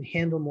PM can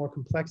handle more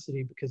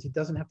complexity because he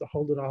doesn't have to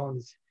hold it all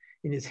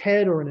in his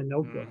head or in a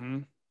notebook.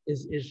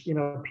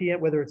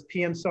 PM, whether it's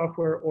PM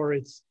software or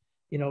it's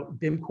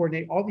BIM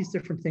coordinate, all these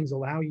different things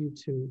allow you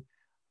to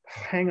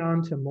hang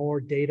on to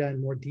more data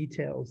and more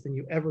details than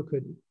you ever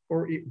could,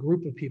 or a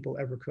group of people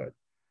ever could.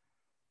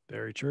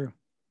 Very true.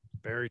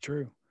 Very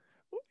true.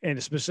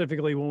 And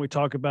specifically when we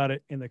talk about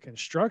it in the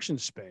construction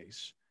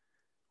space,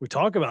 we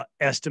talk about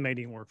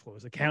estimating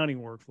workflows, accounting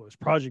workflows,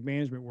 project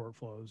management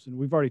workflows. And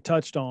we've already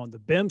touched on the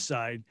BIM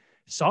side.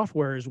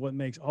 Software is what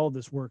makes all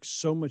this work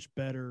so much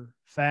better,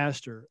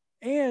 faster,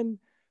 and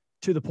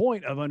to the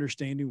point of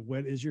understanding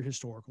what is your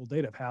historical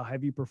data of how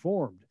have you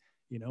performed.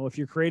 If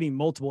you're creating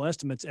multiple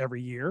estimates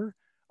every year,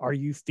 are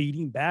you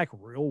feeding back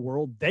real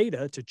world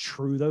data to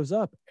true those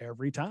up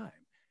every time?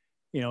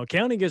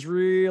 Accounting gets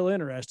real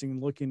interesting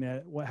looking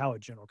at how a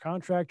general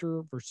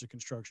contractor versus a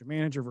construction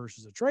manager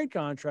versus a trade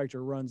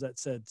contractor runs that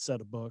said set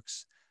of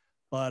books.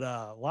 But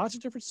lots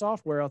of different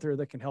software out there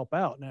that can help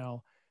out.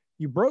 Now,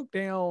 you broke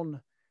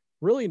down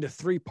really into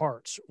three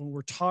parts when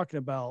we're talking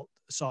about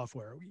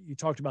software. You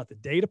talked about the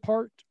data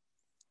part,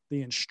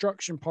 the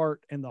instruction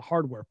part, and the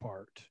hardware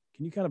part.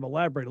 Can you kind of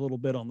elaborate a little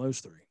bit on those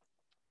three?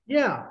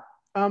 Yeah.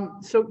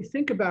 So you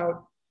think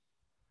about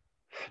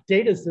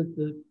data is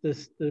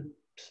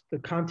the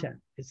content.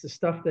 It's the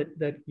stuff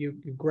that you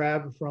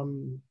grab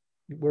from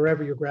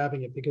wherever you're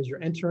grabbing it because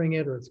you're entering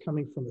it, or it's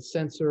coming from a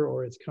sensor,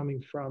 or it's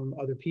coming from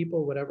other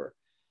people, whatever.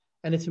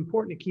 And it's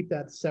important to keep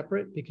that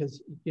separate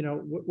because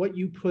what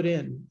you put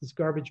in is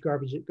garbage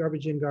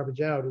in,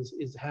 garbage out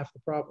is half the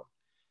problem.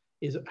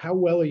 Is how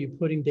well are you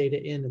putting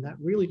data in, and that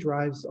really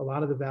drives a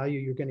lot of the value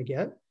you're going to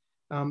get.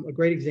 A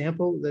great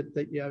example that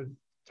I've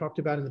talked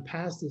about in the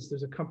past is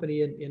there's a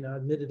company in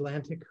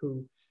Mid-Atlantic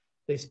who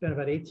they spent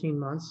about 18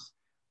 months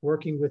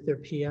working with their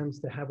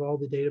PMs to have all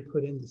the data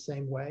put in the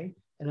same way.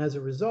 And as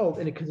a result,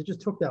 and because it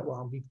just took that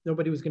long,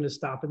 nobody was going to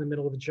stop in the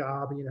middle of a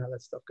job, and you know how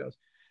that stuff goes.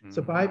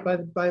 So by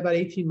about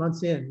 18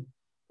 months in,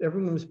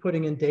 everyone was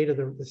putting in data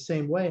the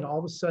same way, and all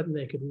of a sudden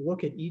they could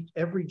look at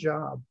every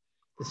job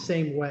the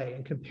same way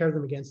and compare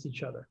them against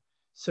each other.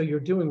 So you're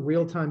doing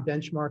real-time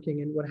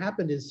benchmarking, and what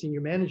happened is senior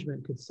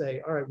management could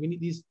say, all right, we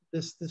need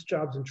this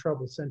job's in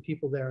trouble, send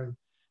people there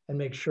and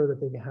make sure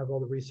that they can have all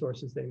the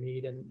resources they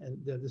need, and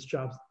this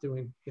job's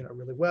doing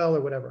really well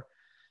or whatever.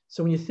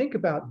 So when you think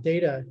about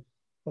data,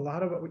 a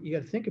lot of what you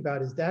got to think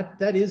about is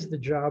that is the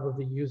job of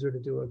the user to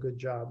do a good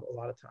job a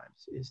lot of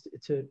times, is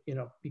to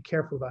be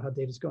careful about how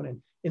data is going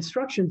in.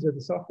 Instructions are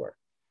the software.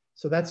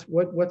 So that's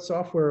what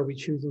software are we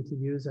choosing to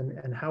use,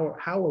 and how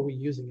are we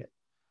using it?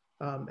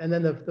 And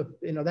then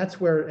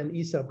that's where an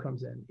ESUB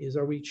comes in. Is,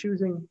 are we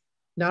choosing,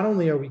 not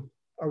only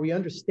are we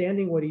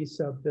understanding what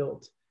ESUB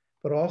built,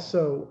 but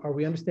also are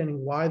we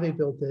understanding why they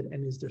built it,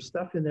 and is there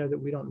stuff in there that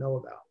we don't know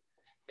about?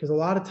 Because a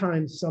lot of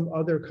times some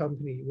other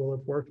company will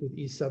have worked with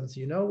ESUBs.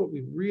 What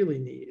we really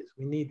need is,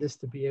 we need this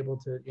to be able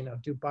to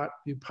do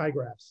pie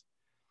graphs,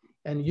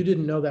 and you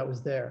didn't know that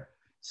was there.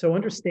 So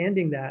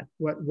understanding that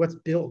what's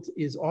built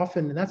is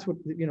often, and that's what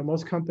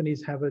most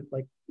companies have, it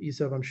like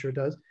ESUB I'm sure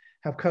does,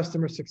 have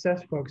customer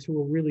success folks who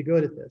are really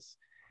good at this.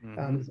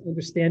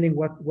 Understanding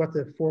what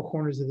the four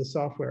corners of the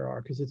software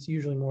are, because it's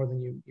usually more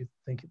than you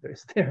think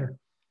is there.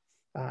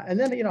 And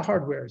then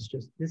hardware is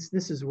just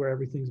this is where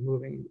everything's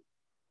moving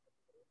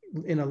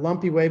in a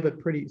lumpy way, but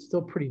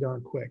still pretty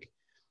darn quick.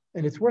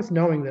 And it's worth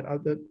knowing that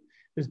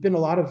there's been a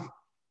lot of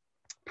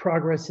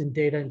progress in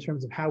data in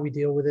terms of how we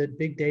deal with it.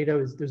 Big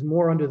data there's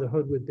more under the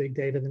hood with big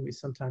data than we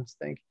sometimes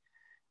think.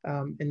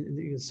 And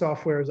the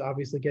software is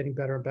obviously getting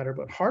better and better,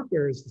 but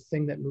hardware is the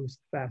thing that moves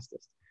the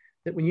fastest.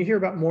 That when you hear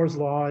about Moore's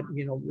law,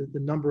 the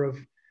number of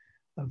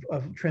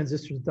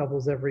transistors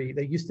doubles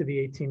they used to be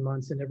 18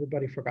 months, and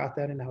everybody forgot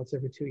that, and now it's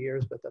every 2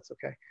 years, but that's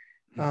okay.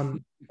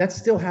 That's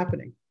still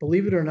happening.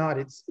 Believe it or not,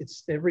 it's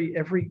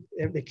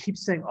they keep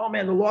saying, oh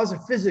man, the laws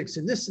of physics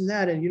and this and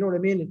that, and you know what I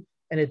mean?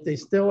 And they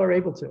still are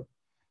able to.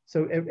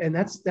 So, and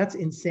that's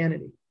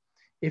insanity.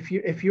 If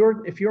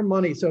your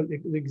money, so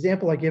the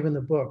example I give in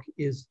the book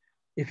is,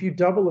 if you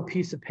double a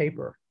piece of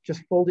paper,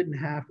 just fold it in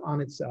half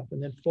on itself,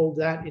 and then fold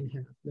that in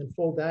half, and then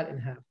fold that in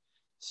half.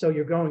 So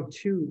you're going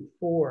 2,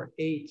 4,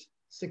 8,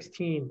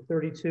 16,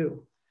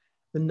 32.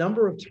 The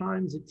number of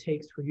times it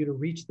takes for you to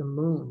reach the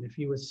moon, if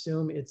you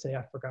assume it's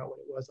I forgot what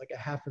it was, like a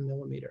 0.5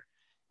 millimeter,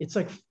 it's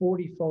like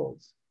 40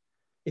 folds.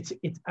 It's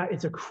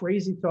a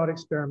crazy thought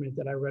experiment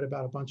that I read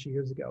about a bunch of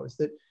years ago, is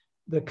that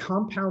the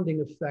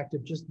compounding effect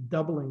of just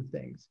doubling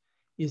things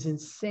is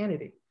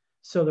insanity.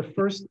 So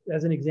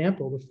as an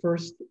example, the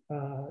first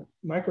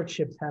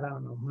microchips had, I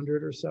don't know,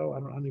 100 or so. I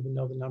don't even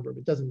know the number, but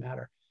it doesn't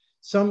matter.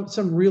 Some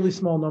really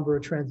small number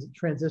of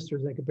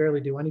transistors, they could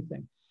barely do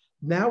anything.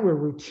 Now we're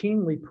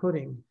routinely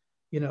putting,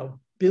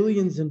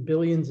 billions and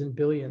billions and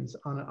billions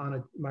on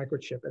a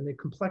microchip, and the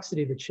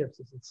complexity of the chips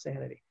is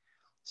insanity.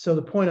 So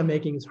the point I'm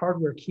making is,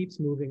 hardware keeps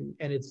moving,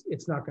 and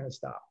it's not going to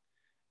stop.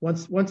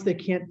 Once they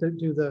can't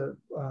do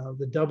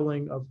the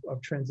doubling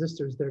of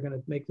transistors, they're going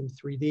to make them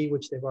 3D,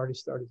 which they've already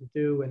started to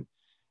do, and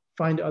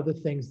find other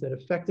things that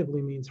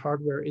effectively means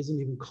hardware isn't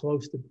even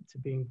close to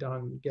being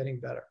done, getting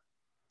better.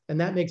 And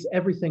that makes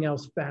everything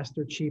else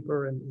faster,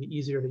 cheaper, and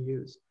easier to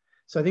use.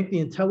 So I think the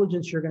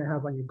intelligence you're going to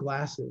have on your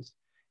glasses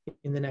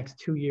in the next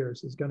 2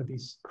 years is going to be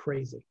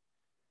crazy.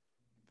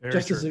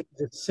 Very true.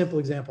 As a simple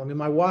example, I mean,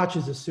 my watch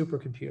is a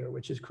supercomputer,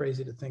 which is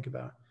crazy to think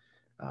about.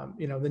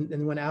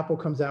 Then when Apple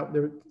comes out,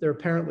 they're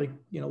apparently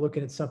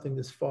looking at something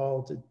this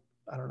fall to,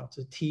 I don't know,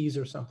 to tease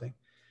or something,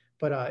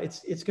 but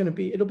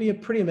it'll be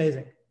pretty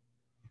amazing.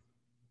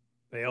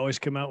 They always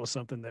come out with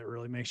something that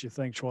really makes you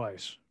think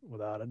twice,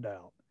 without a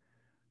doubt.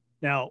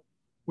 Now,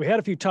 we had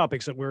a few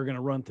topics that we were going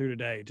to run through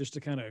today, just to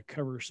kind of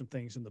cover some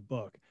things in the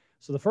book.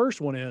 So the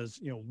first one is,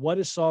 what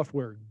is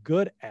software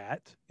good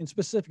at? And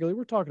specifically,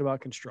 we're talking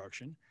about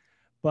construction.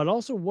 But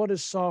also, what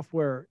is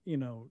software,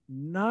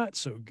 not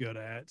so good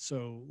at?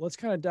 So let's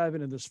kind of dive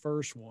into this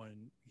first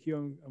one.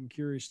 Hugh, I'm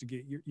curious to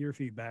get your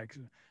feedback.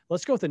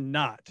 Let's go with the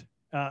not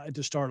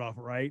to start off,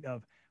 right?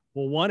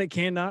 Well, one, it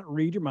cannot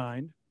read your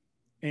mind.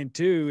 And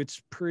two,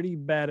 it's pretty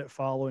bad at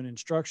following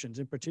instructions,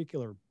 in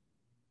particular,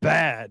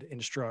 bad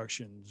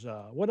instructions.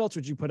 What else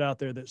would you put out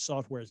there that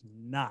software is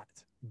not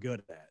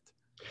good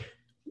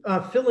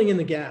at? Filling in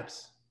the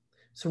gaps.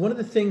 So one of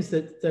the things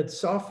that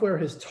software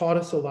has taught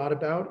us a lot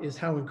about is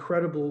how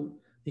incredible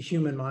the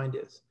human mind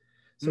is.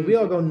 So we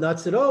all go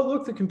nuts at, oh,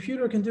 look, the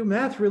computer can do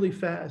math really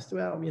fast.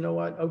 Well, you know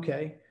what?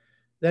 Okay,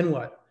 then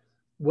what?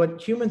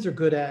 What humans are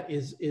good at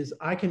is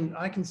I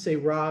can say,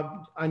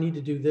 Rob, I need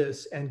to do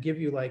this, and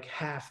give you like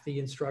half the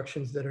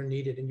instructions that are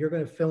needed, and you're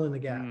going to fill in the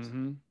gaps.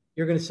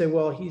 You're going to say,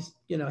 well,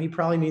 he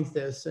probably means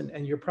this,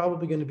 and you're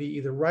probably going to be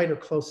either right or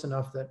close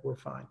enough that we're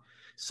fine.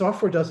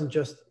 Software doesn't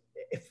just,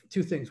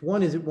 two things.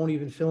 One is it won't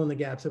even fill in the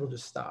gaps. It'll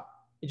just stop.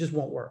 It just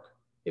won't work.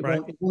 It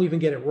won't even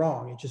get it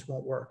wrong. It just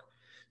won't work.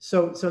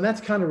 So that's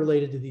kind of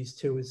related to these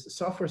two, is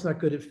software is not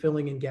good at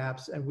filling in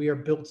gaps, and we are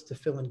built to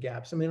fill in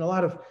gaps. I mean, a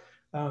lot of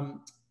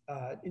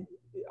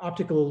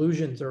optical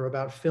illusions are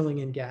about filling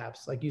in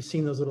gaps. Like you've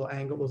seen those little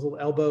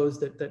elbows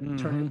that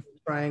turn into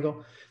a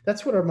triangle.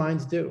 That's what our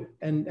minds do.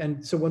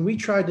 And so when we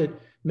tried to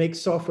make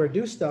software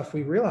do stuff,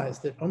 we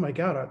realized that, oh my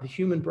God, the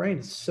human brain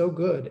is so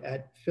good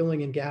at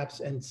filling in gaps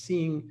and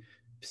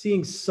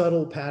seeing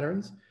subtle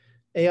patterns.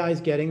 AI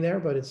is getting there,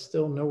 but it's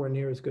still nowhere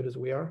near as good as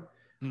we are.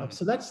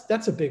 So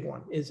that's a big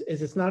one, is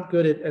it's not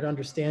good at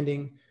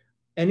understanding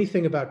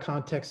anything about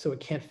context so it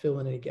can't fill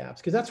in any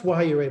gaps, because that's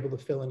why you're able to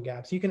fill in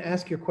gaps. You can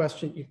ask your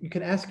question, you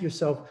can ask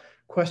yourself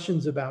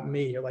questions about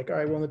me. You're like, all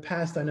right, well, in the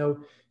past, I know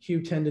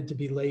Hugh tended to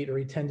be late or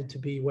he tended to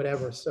be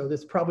whatever. So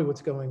that's probably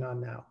what's going on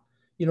now.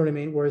 You know what I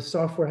mean? Whereas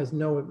software has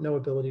no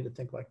ability to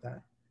think like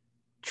that.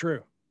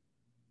 True.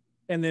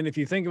 And then if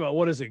you think about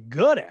what is it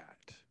good at,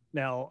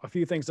 now a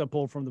few things I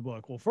pulled from the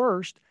book. Well,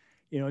 first,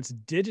 it's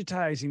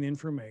digitizing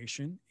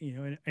information,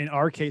 in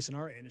our case, in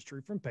our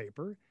industry, from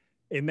paper.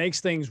 It makes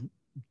things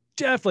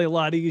definitely a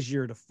lot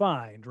easier to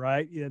find,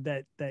 right?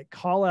 That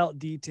call out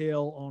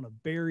detail on a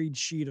buried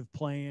sheet of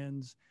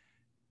plans,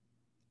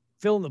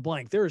 fill in the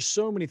blank. There are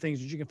so many things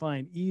that you can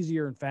find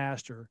easier and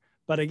faster.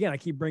 But again, I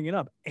keep bringing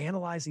up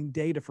analyzing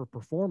data for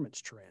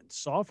performance trends.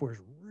 Software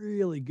is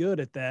really good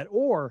at that,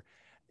 or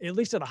at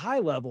least at a high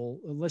level.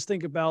 Let's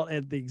think about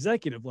at the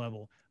executive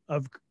level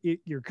of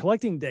you're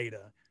collecting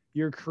data,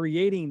 you're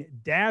creating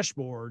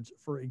dashboards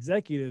for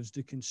executives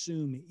to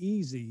consume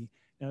easy.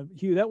 Now,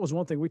 Hugh, that was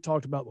one thing we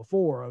talked about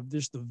before, of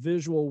just the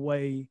visual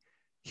way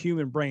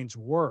human brains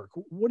work.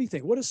 What do you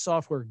think? What is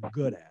software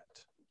good at?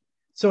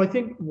 So I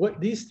think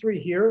what these three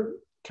here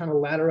kind of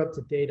ladder up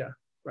to data,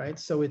 right?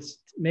 So it's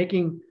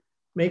making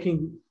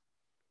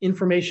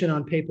information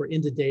on paper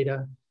into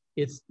data.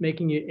 It's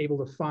making you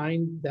able to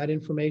find that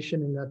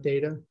information in that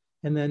data,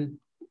 and then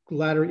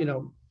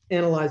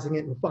analyzing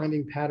it and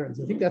finding patterns.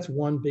 I think that's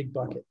one big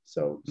bucket.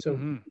 So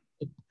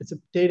it's a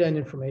data and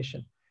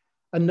information.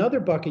 Another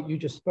bucket you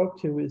just spoke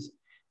to is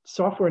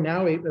software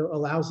now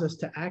allows us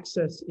to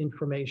access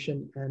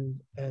information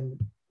and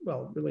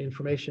really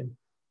information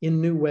in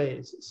new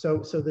ways. So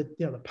that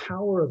the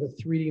power of a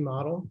 3D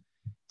model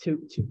to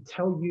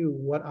tell you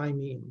what I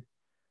mean.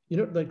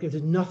 Like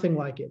there's nothing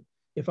like it.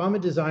 If I'm a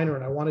designer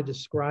and I want to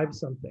describe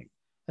something,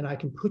 and I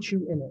can put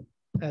you in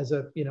it as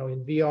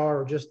in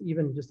VR or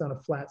just on a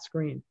flat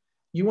screen,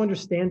 you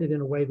understand it in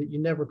a way that you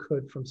never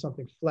could from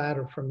something flat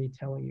or from me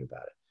telling you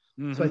about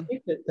it. Mm-hmm. So I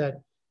think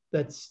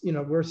that's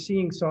we're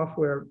seeing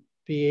software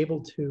be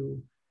able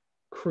to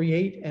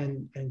create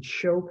and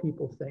show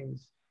people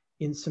things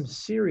in some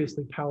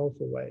seriously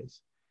powerful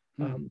ways.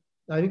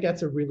 I think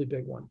that's a really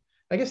big one.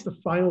 I guess the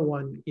final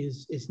one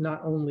is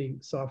not only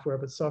software,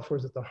 but software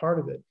is at the heart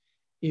of it,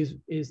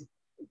 is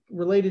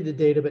related to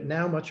data, but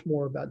now much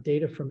more about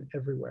data from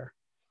everywhere.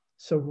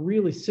 So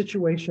really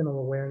situational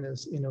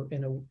awareness,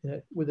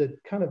 with a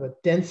kind of a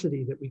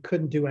density that we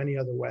couldn't do any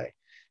other way.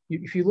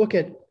 If you look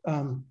at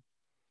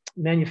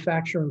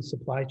manufacturing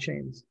supply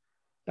chains,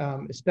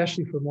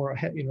 especially for more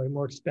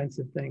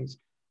expensive things,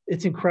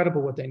 it's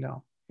incredible what they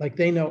know. Like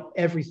they know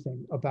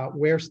everything about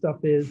where stuff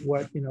is,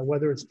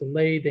 whether it's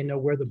delayed, they know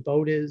where the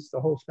boat is,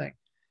 the whole thing.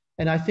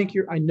 And I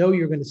know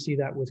you're going to see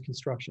that with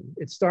construction.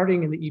 It's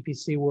starting in the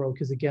EPC world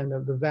because again,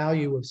 the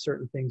value of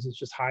certain things is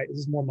just high.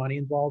 There's more money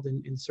involved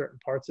in certain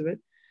parts of it,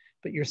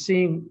 but you're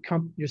seeing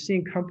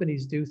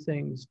companies do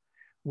things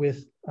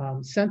with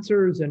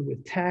sensors and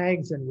with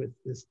tags and with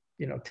this,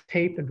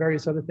 tape and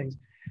various other things.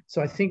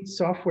 So I think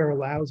software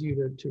allows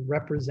you to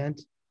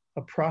represent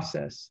a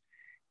process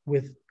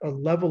with a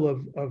level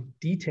of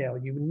detail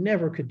you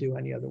never could do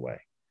any other way.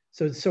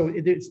 So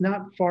it's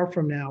not far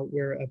from now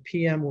where a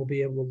PM will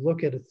be able to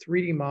look at a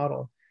 3D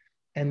model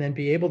and then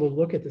be able to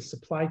look at the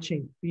supply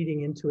chain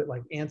feeding into it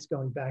like ants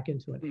going back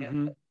into an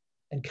ant,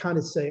 and kind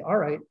of say, all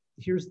right,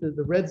 here's the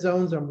red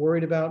zones I'm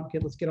worried about.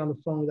 Let's get on the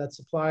phone with that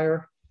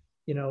supplier,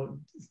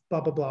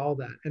 blah, blah, blah, all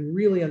that, and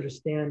really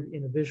understand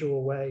in a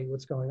visual way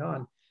what's going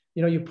on.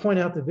 You point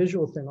out the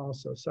visual thing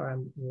also. Sorry,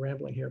 I'm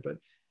rambling here, but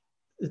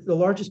the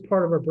largest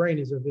part of our brain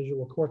is our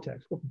visual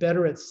cortex. We're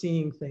better at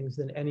seeing things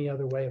than any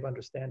other way of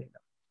understanding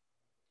them.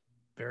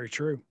 Very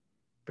true.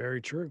 Very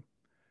true.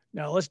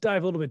 Now let's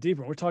dive a little bit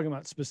deeper. We're talking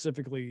about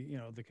specifically,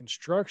 the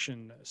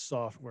construction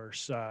software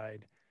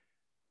side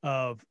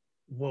of,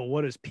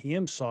 what is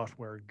PM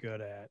software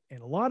good at?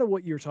 And a lot of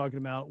what you're talking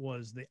about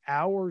was the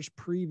hours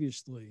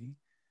previously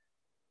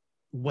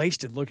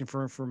wasted looking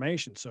for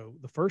information. So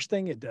the first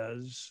thing it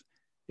does,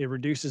 it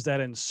reduces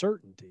that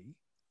uncertainty.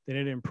 Then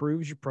it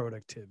improves your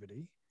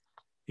productivity.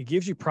 It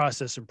gives you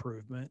process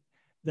improvement.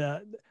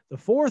 The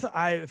fourth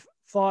I've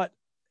thought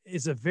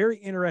is a very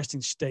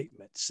interesting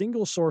statement.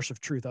 Single source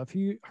of truth. I've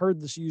heard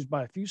this used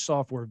by a few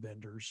software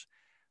vendors.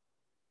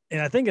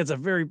 And I think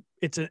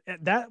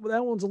that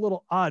one's a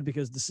little odd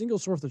because the single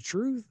source of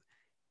truth,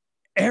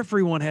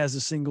 everyone has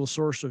a single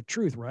source of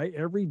truth, right?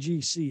 Every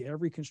GC,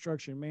 every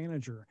construction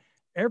manager,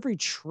 every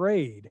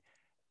trade.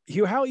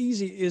 Hugh, how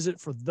easy is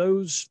it for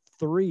those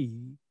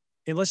three?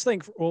 And let's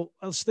think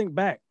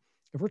back.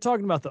 If we're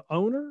talking about the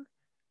owner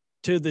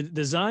to the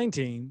design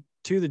team,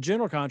 to the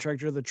general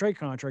contractor, the trade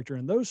contractor,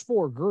 in those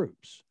four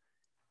groups,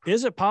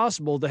 is it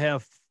possible to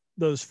have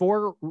those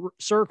four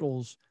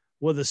circles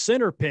with a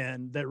center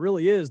pin that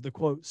really is the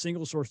quote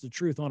single source of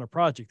truth on a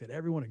project that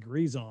everyone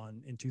agrees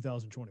on in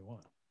 2021?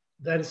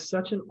 That is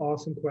such an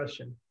awesome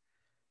question,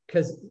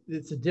 because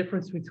it's a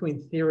difference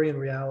between theory and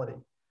reality,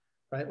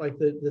 right? Like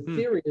the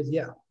theory is,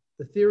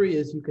 the theory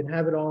is you can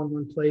have it all in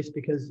one place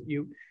because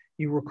you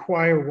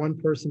require one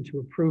person to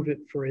approve it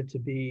for it to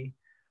be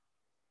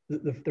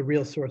the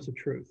real source of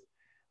truth.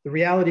 The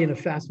reality in a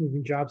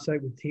fast-moving job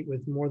site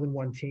with more than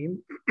one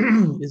team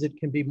is it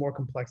can be more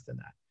complex than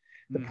that.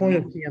 The point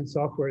of PM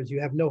software is you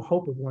have no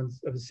hope of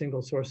a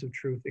single source of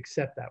truth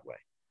except that way.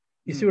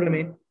 You see what I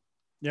mean?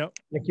 Yep.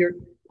 Like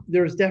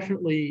there's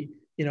definitely,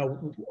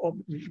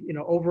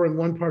 over in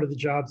one part of the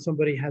job,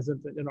 somebody has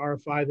an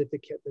RFI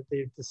that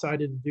they've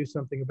decided to do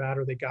something about,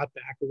 or they got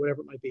back, or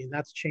whatever it might be, and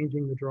that's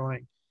changing the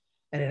drawing.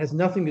 And it has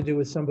nothing to do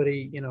with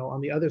somebody,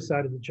 on the other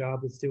side of the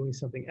job that's doing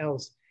something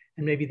else,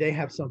 and maybe they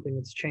have something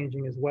that's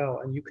changing as well.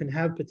 And you can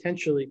have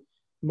potentially,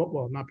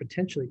 well, not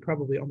potentially,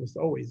 probably almost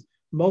always,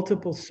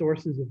 multiple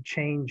sources of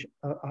change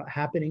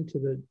happening to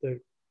the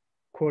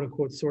quote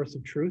unquote source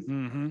of truth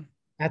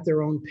at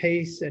their own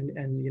pace, and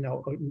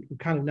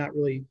kind of not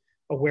really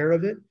aware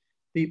of it.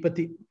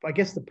 I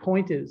guess the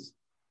point is,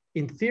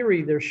 in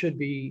theory, there should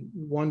be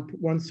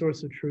one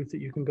source of truth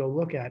that you can go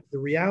look at. The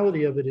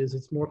reality of it is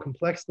it's more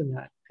complex than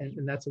that,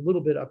 and that's a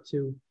little bit up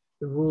to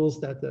the rules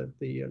that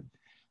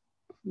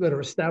that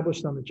are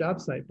established on the job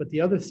site. But the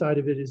other side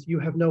of it is you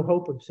have no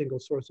hope of single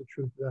source of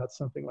truth without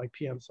something like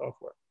PM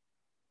software.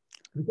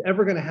 If it's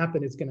ever going to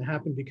happen, it's going to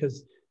happen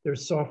because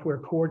there's software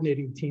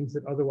coordinating teams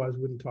that otherwise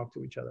wouldn't talk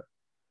to each other.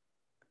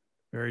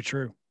 Very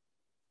true.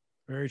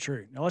 Very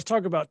true. Now let's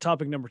talk about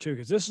topic number 2,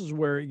 because this is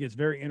where it gets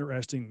very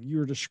interesting.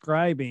 You're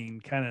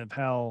describing kind of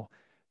how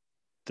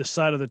the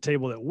side of the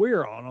table that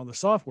we're on the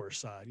software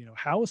side,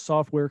 how is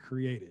software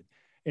created?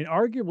 And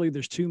arguably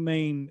there's two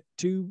main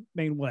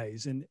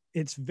ways. And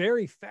it's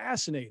very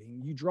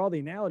fascinating. You draw the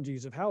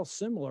analogies of how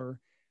similar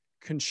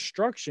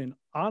construction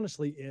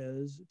honestly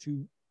is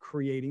to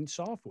creating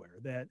software,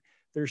 that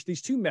there's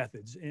these two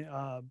methods.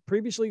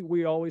 Previously,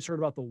 we always heard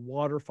about the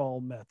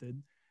waterfall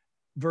method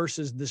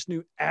versus this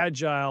new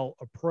agile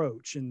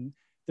approach. And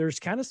there's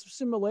kind of some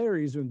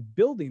similarities in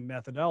building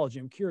methodology.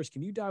 I'm curious,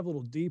 can you dive a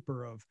little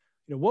deeper of,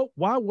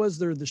 why was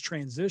there this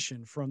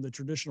transition from the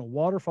traditional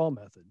waterfall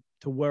method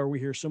to where we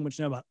hear so much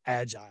now about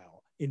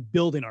agile in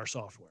building our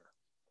software?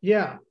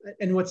 Yeah,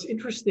 and what's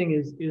interesting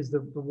is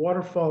the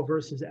waterfall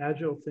versus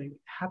agile thing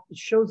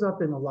shows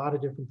up in a lot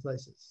of different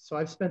places. So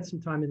I've spent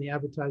some time in the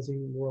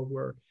advertising world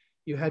where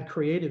you had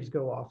creatives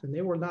go off, and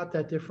they were not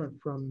that different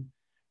from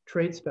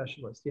trade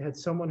specialists. You had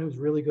someone who's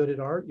really good at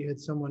art. You had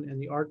someone in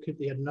the art,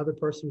 you had another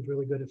person who's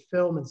really good at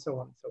film, and so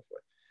on and so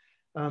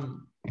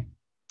forth.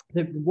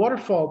 The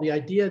waterfall, the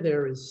idea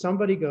there is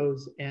somebody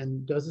goes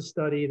and does a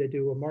study. They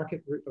do a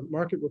market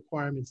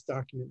requirements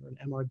document, or an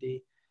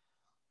MRD,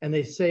 and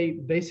they say,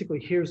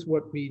 basically, here's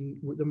what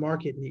the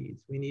market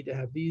needs. We need to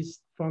have these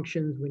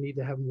functions. We need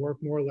to have them work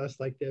more or less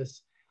like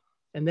this.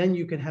 And then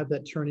you can have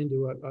that turn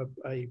into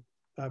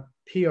a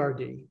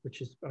PRD,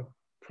 which is a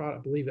product.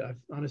 I believe I've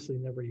honestly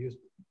never used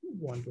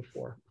one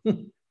before,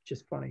 which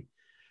is funny.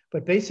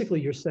 But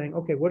basically, you're saying,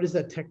 okay, what is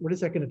that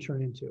going to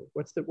turn into?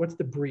 What's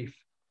the brief?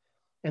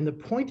 And the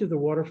point of the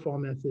waterfall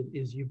method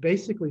is you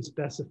basically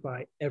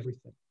specify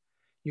everything.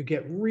 You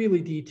get really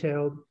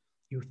detailed.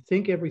 You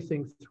think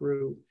everything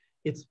through.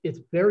 It's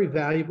very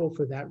valuable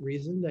for that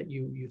reason, that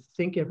you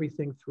think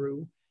everything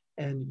through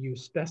and you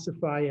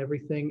specify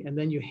everything, and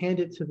then you hand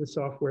it to the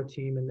software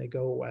team and they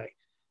go away.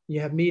 You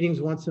have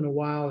meetings once in a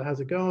while. How's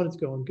it going? It's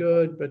going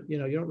good, but you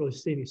don't really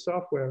see any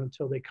software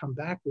until they come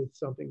back with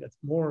something that's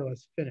more or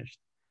less finished.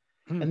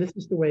 And this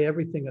is the way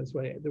everything is,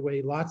 the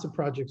way lots of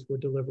projects were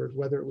delivered,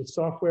 whether it was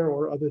software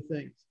or other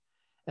things.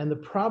 And the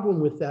problem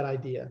with that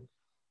idea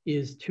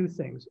is two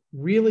things.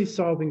 Really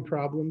solving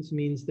problems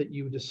means that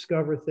you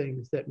discover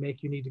things that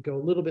make you need to go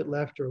a little bit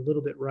left or a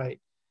little bit right.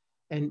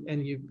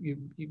 And you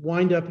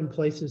wind up in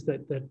places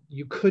that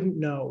you couldn't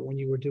know when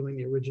you were doing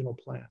the original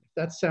plan. If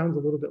that sounds a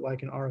little bit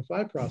like an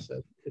RFI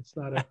process, it's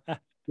not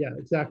yeah,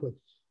 exactly.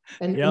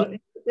 And, yep.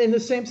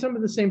 and some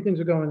of the same things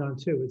are going on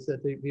too, is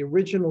that the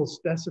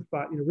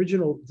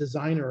original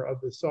designer of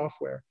the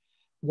software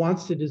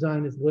wants to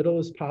design as little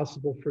as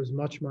possible for as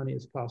much money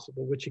as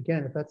possible, which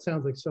again, if that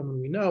sounds like someone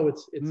we know,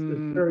 it's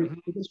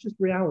just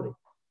reality.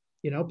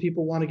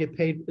 People want to get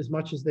paid as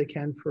much as they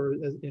can for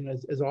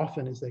as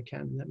often as they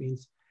can. And that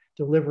means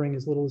delivering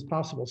as little as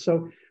possible.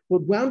 So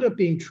what wound up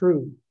being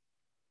true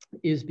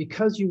is,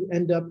 because you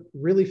end up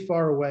really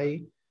far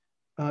away,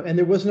 and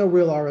there was no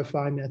real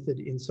RFI method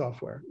in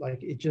software.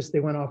 Like they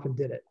went off and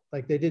did it.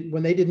 Like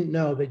when they didn't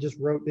know, they just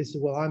wrote, they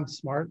said, well, I'm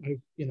smart.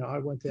 I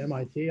went to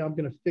MIT, I'm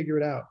going to figure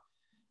it out,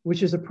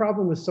 which is a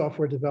problem with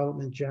software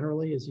development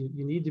generally, is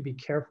you need to be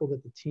careful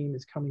that the team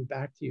is coming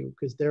back to you,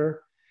 because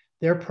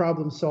they're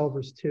problem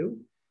solvers too.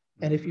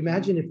 And if you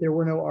imagine if there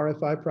were no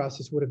RFI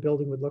process, what a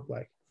building would look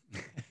like.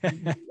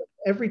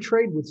 Every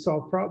trade would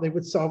they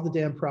would solve the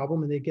damn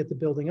problem and they'd get the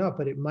building up,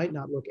 but it might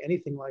not look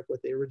anything like what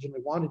they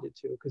originally wanted it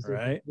to, because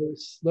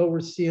there's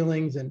lower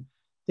ceilings and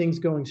things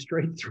going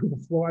straight through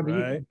the floor. I mean,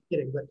 you're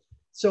kidding. But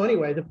so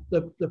anyway,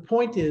 the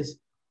point is,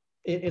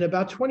 in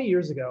about 20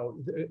 years ago,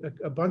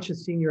 a bunch of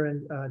senior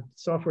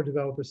software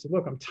developers said,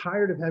 look, I'm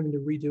tired of having to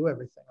redo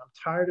everything. I'm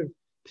tired of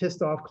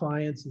pissed off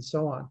clients and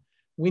so on.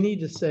 We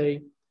need to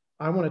say,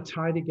 I want to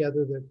tie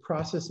together the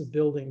process of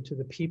building to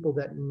the people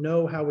that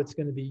know how it's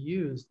going to be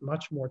used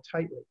much more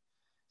tightly.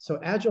 So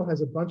Agile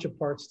has a bunch of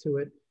parts to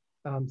it.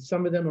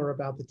 Some of them are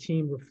about the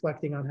team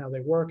reflecting on how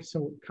they work,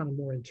 so kind of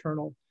more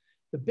internal.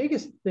 The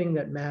biggest thing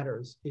that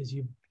matters is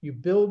you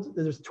build,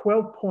 there's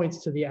 12 points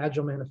to the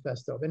Agile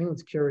Manifesto. If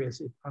anyone's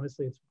curious,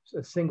 honestly, it's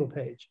a single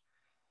page.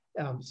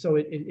 So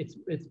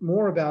it's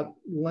more about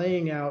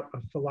laying out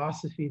a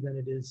philosophy than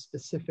it is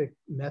specific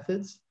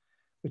methods,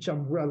 which I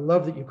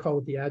love that you call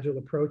it the Agile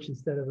approach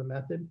instead of a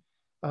method.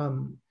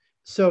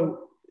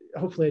 So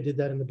hopefully I did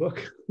that in the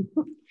book.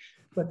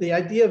 But the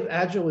idea of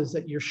Agile is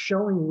that you're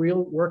showing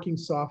real working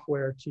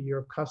software to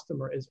your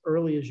customer as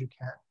early as you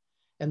can.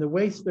 And the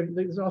way,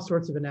 there's all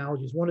sorts of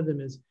analogies. One of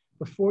them is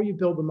before you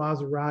build the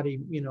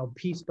Maserati,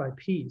 piece by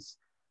piece,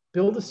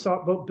 build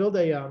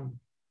a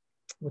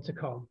what's it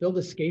called? Build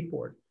a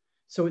skateboard.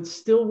 So it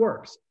still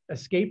works. A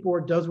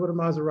skateboard does what a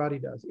Maserati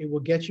does. It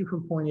will get you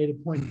from point A to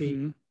point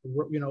B,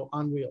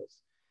 on wheels.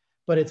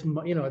 But it's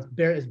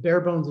as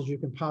bare bones as you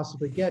can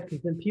possibly get,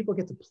 because then people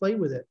get to play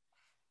with it.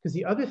 Because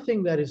the other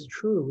thing that is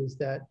true is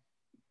that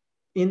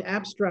in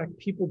abstract,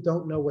 people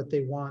don't know what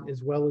they want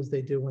as well as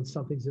they do when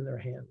something's in their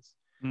hands.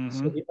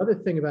 So the other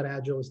thing about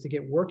Agile is to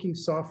get working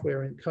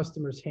software in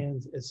customers'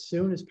 hands as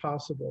soon as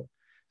possible,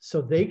 so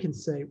they can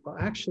say, well,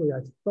 actually, I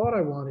thought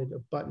I wanted a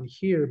button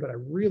here, but I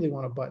really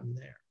want a button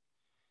there.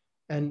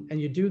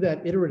 And you do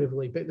that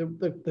iteratively. But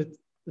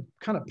the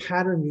kind of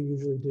pattern you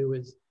usually do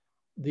is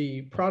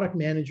the product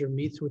manager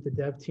meets with the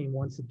dev team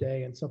once a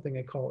day and something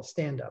they call a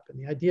stand-up. And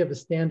the idea of a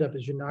stand-up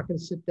is you're not going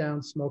to sit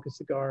down, smoke a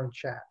cigar, and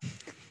chat.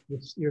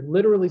 You're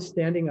literally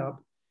standing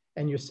up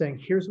and you're saying,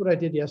 here's what I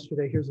did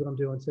yesterday, here's what I'm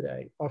doing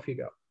today, off you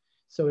go.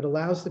 So it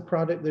allows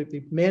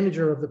the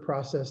manager of the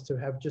process to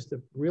have just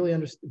a really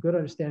good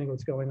understanding of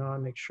what's going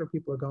on, make sure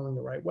people are going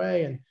the right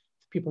way, and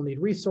if people need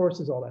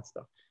resources, all that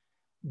stuff.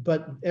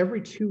 But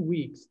every 2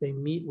 weeks, they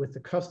meet with the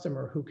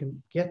customer who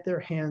can get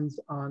their hands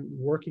on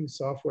working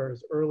software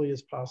as early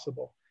as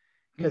possible.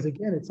 Because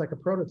again, it's like a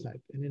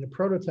prototype. And in a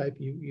prototype,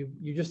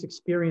 you just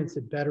experience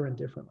it better and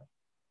differently.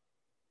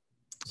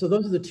 So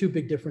those are the two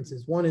big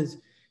differences. One is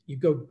you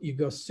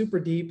go super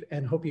deep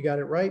and hope you got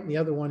it right. And the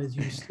other one is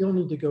you still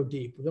need to go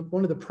deep.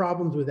 One of the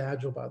problems with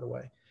Agile, by the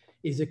way,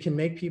 is it can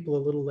make people a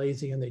little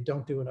lazy and they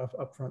don't do enough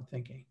upfront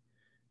thinking.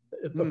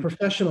 A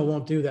professional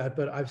won't do that,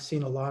 but I've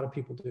seen a lot of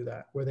people do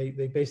that, where they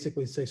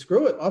basically say,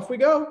 screw it, off we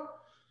go.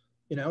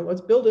 Let's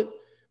build it.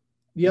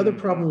 The other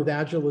problem with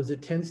Agile is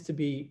it tends to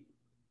be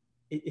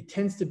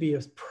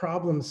a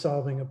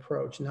problem-solving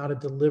approach, not a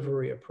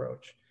delivery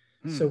approach.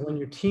 So when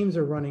your teams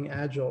are running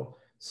Agile,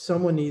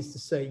 someone needs to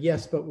say,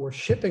 yes, but we're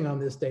shipping on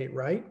this date,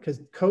 right? Because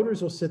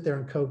coders will sit there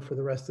and code for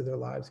the rest of their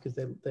lives because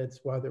that's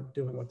why they're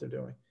doing what they're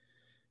doing.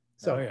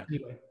 So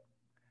anyway.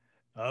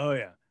 Oh,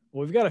 yeah.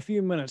 Well, we've got a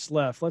few minutes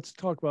left. Let's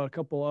talk about a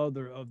couple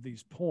other of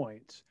these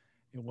points,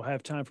 and we'll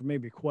have time for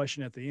maybe a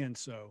question at the end.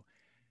 So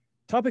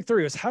topic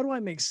 3 is, how do I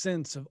make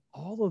sense of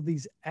all of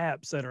these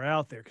apps that are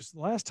out there? Because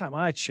the last time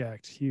I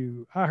checked,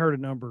 Hugh, I heard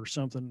a number,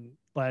 something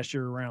last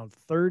year, around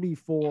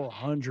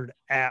 3,400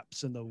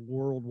 apps in the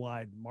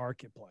worldwide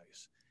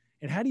marketplace.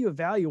 And how do you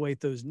evaluate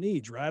those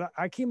needs, right?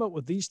 I came up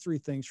with these 3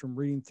 things from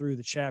reading through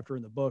the chapter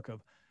in the book.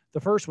 Of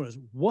the first one is,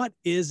 what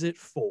is it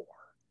for?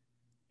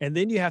 And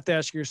then you have to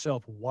ask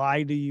yourself,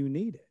 why do you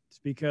need it?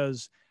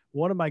 Because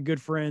one of my good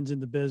friends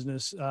in the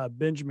business,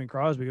 Benjamin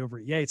Crosby over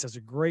at Yates, has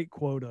a great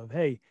quote of,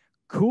 hey,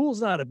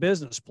 cool's not a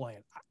business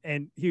plan.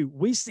 And Hugh,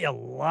 we see a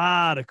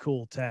lot of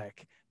cool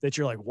tech that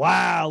you're like,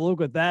 wow,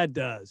 look what that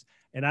does.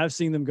 And I've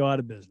seen them go out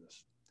of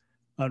business,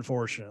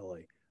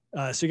 unfortunately.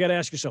 So you got to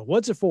ask yourself,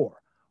 what's it for?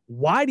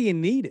 Why do you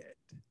need it?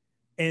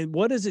 And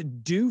what does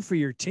it do for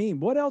your team?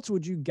 What else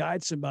would you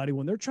guide somebody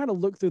when they're trying to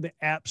look through the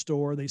app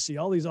store? They see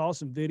all these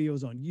awesome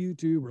videos on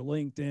YouTube or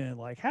LinkedIn.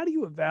 Like, how do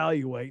you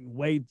evaluate and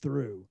wade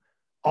through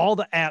all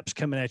the apps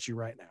coming at you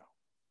right now?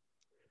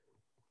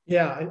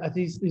 Yeah,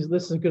 these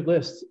lists are good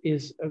lists.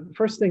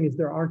 First thing is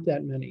there aren't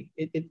that many.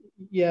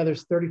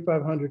 There's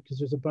 3,500 because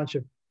there's a bunch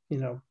of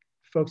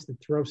folks that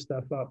throw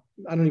stuff up.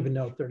 I don't even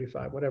know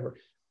 35, whatever.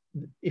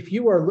 If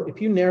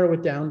you narrow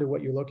it down to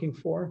what you're looking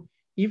for,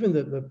 even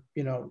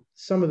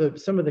some of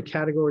the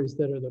categories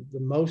that are the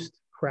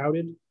most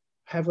crowded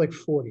have like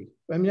 40.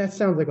 I mean, that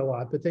sounds like a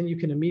lot, but then you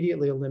can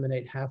immediately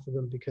eliminate half of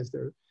them because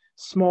they're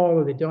small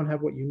or they don't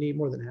have what you need,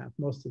 more than half,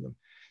 most of them.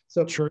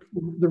 So True.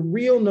 The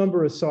real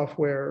number of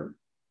software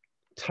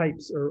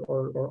types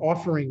or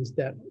offerings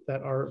that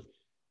are,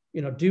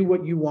 do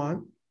what you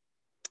want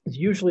is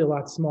usually a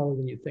lot smaller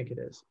than you think it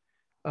is.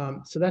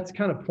 So that's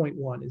kind of point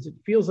one, is it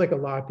feels like a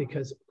lot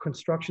because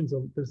construction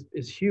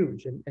is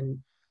huge. And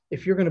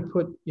if you're going to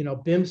put,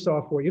 BIM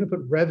software, you're going to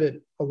put Revit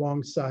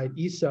alongside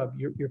ESUB,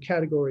 your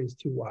category is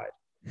too wide.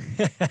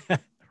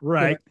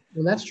 Right.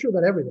 And that's true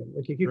about everything.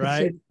 Like if you could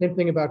say the same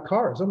thing about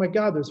cars. Oh my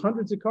God, there's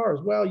hundreds of cars.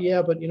 Well,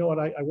 yeah, but you know what?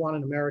 I want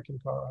an American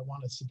car. I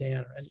want a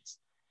sedan.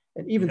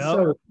 And even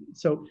so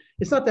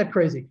it's not that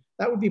crazy.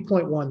 That would be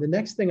point one. The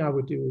next thing I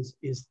would do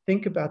is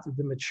think about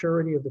the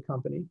maturity of the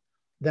company.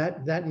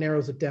 That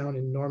narrows it down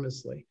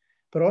enormously.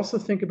 But also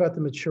think about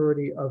the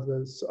maturity of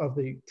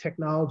the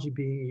technology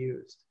being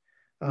used.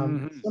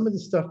 Some of the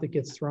stuff that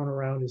gets thrown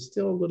around is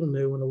still a little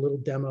new and a little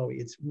demo-y.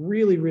 It's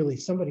really, really,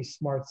 somebody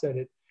smart said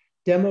it,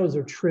 demos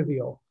are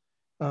trivial.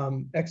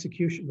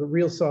 Execution, but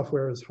real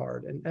software is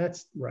hard. And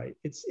that's right.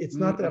 It's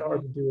not that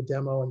hard to do a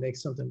demo and make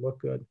something look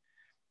good.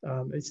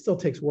 It still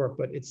takes work,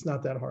 but it's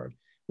not that hard.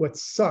 What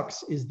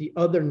sucks is the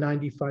other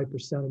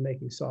 95% of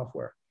making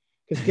software.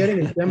 Because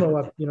getting a demo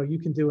up, you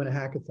can do in a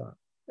hackathon.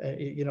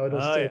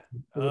 It'll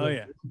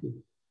still.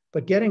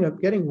 But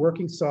getting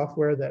working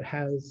software that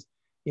has,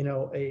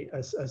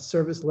 a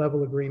service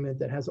level agreement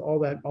that has all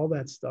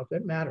that stuff,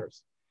 that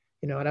matters.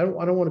 And I don't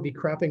want to be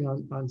crapping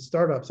on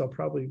startups. I'll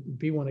probably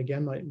be one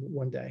again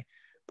one day,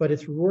 but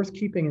it's worth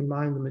keeping in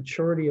mind the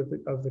maturity of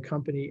the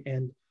company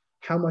and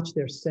how much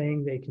they're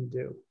saying they can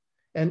do,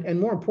 and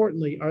more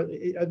importantly,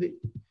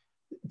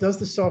 does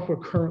the software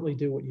currently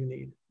do what you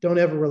need? Don't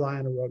ever rely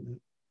on a roadmap.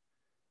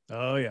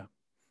 Oh yeah.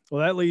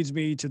 Well, that leads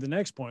me to the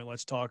next point.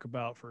 Let's talk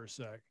about for a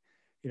sec.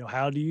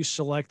 How do you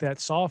select that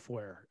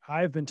software?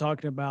 I've been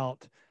talking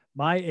about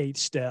my 8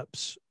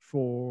 steps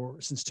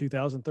since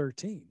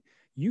 2013.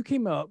 You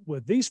came up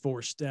with these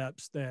 4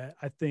 steps that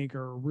I think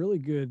are a really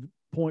good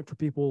point for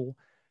people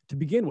to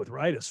begin with,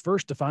 right? Is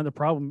first to find the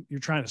problem you're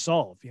trying to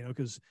solve,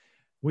 because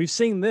we've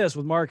seen this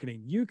with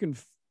marketing. You can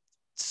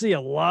see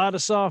a lot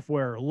of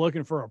software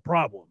looking for a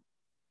problem.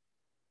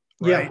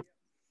 Right?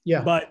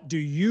 Yeah. But do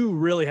you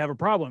really have a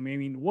problem? I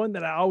mean, one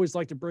that I always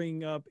like to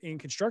bring up in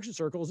construction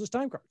circles is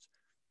time cards.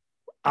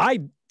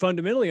 I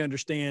fundamentally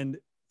understand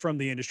from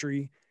the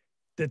industry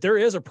that there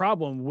is a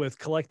problem with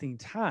collecting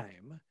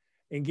time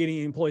and getting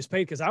employees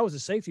paid, because I was a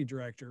safety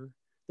director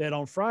that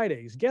on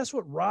Fridays, guess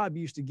what Rob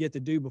used to get to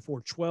do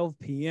before 12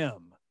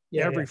 p.m.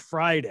 every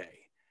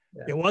Friday?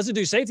 Yeah. It wasn't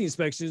do safety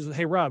inspections.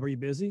 Hey, Rob, are you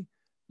busy?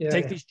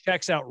 Take these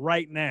checks out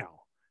right now.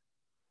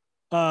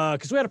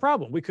 Because we had a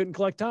problem. We couldn't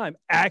collect time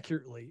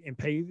accurately and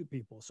pay the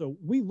people. So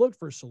we looked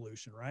for a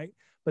solution, right?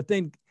 But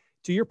then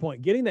to your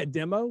point, getting that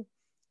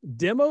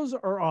demos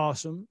are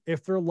awesome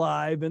if they're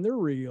live and they're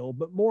real.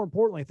 But more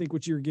importantly, I think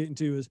what you're getting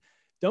to is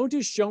don't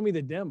just show me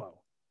the demo.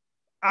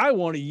 I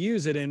want to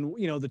use it in,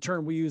 the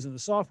term we use in the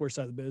software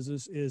side of the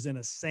business is in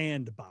a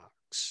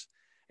sandbox,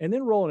 and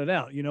then rolling it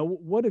out.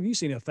 What have you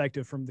seen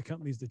effective from the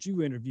companies that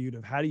you interviewed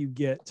of how do you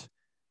get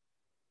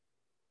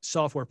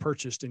software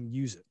purchased and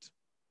use it?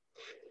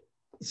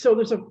 So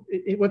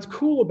what's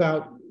cool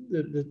about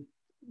the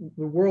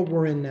world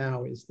we're in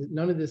now is that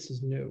none of this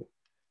is new.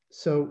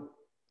 So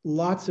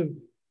lots of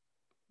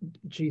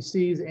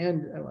GCs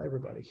and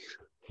everybody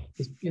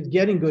is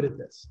getting good at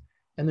this.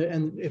 And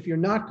if you're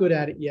not good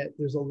at it yet,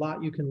 there's a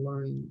lot you can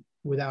learn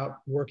without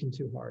working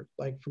too hard,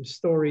 like from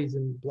stories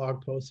and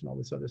blog posts and all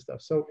this other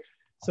stuff. So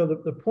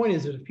the point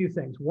is, there's a few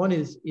things. One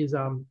is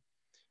the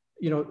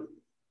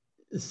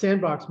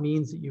sandbox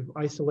means that you've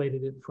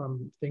isolated it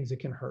from things that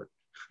can hurt.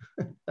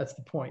 That's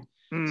the point.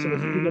 So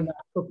it's either not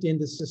hooked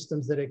into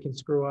systems that it can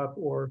screw up,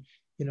 or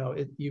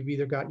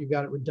you've got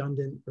it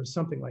redundant or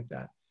something like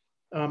that.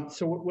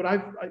 So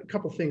a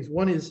couple of things.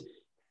 One is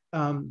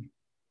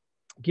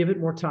give it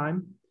more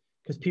time,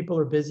 because people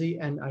are busy,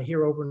 and I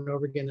hear over and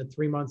over again that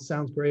 3 months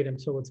sounds great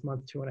until it's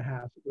month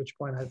 2.5, at which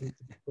point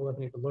people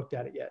haven't even looked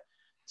at it yet.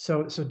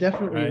 So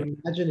definitely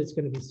imagine it's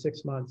going to be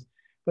 6 months.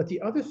 But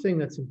the other thing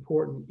that's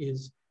important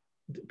is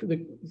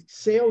the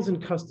sales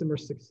and customer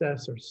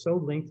success are so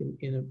linked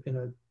in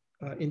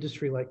a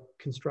industry like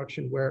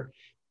construction, where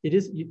it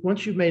is,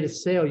 once you've made a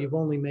sale, you've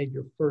only made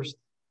your first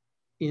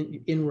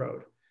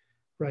inroad,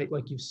 right?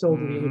 Like you've sold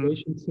to the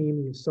innovation team,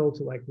 and you've sold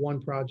to like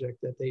one project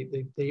that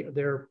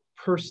they're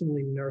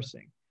personally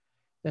nursing.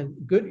 And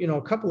good,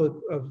 a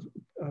couple of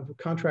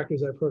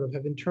contractors I've heard of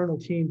have internal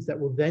teams that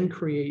will then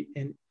create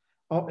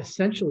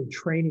essentially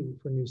training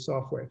for new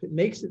software. If it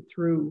makes it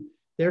through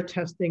their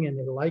testing and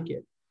they like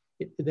it,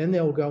 then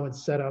they'll go and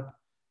set up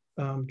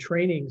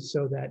training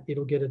so that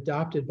it'll get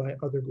adopted by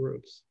other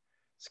groups.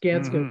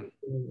 Skanska was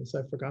doing this.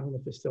 I've forgotten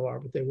if they still are,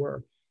 but they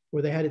were,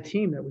 where they had a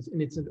team that was,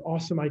 and it's an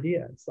awesome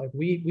idea. It's like,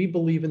 we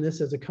believe in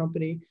this as a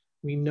company.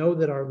 We know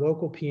that our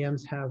local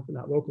PMs have,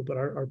 not local, but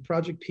our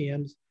project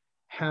PMs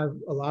have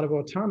a lot of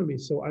autonomy.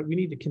 So we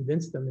need to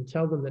convince them and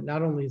tell them that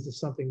not only is this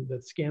something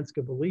that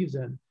Skanska believes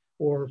in,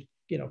 or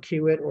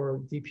Kiewit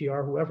or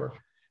DPR, whoever,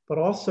 but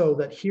also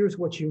that here's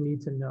what you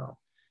need to know.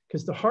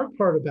 Because the hard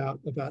part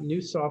about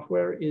new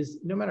software is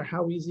no matter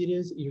how easy it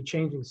is, you're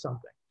changing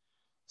something.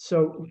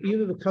 So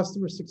either the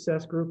customer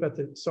success group at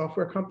the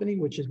software company,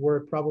 which is where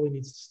it probably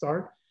needs to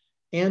start,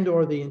 and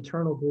or the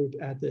internal group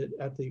at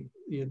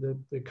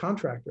the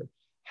contractor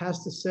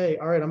has to say,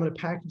 all right, I'm going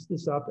to package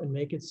this up and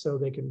make it so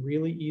they can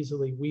really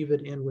easily weave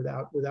it in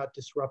without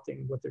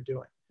disrupting what they're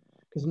doing.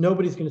 Because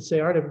nobody's going to say,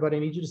 all right, everybody, I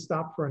need you to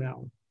stop for an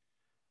hour,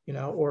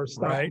 or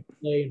stop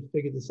and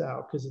figure this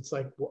out. Because it's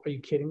like, well, are you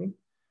kidding me?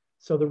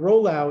 So the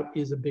rollout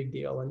is a big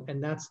deal,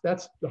 and that's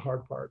the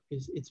hard part.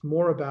 It's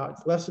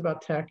less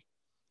about tech,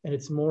 and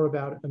it's more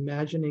about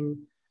imagining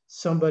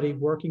somebody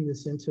working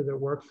this into their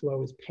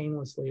workflow as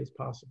painlessly as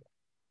possible.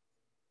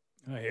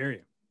 I hear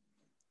you.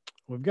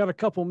 We've got a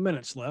couple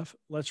minutes left.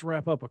 Let's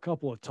wrap up a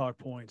couple of talk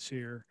points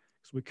here.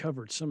 So we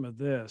covered some of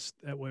this.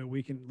 That way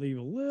we can leave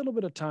a little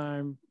bit of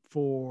time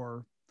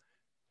for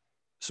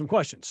some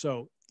questions.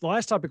 So the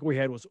last topic we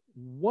had was,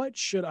 what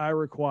should I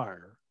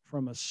require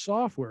from a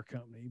software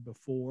company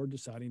before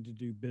deciding to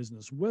do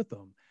business with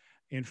them?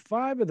 And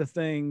 5 of the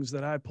things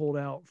that I pulled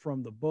out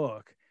from the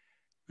book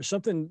are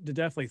something to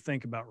definitely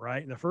think about,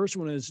 right? And the first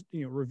one is,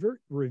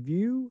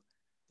 review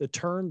the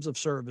terms of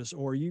service,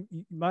 or you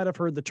might have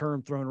heard the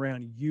term thrown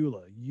around,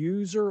 EULA,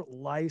 user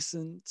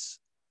license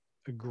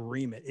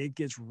agreement. It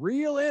gets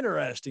real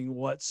interesting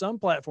what some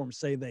platforms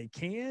say they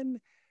can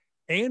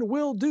and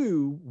will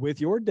do with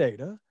your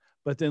data,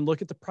 but then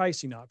look at the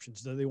pricing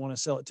options. Do they want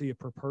to sell it to you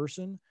per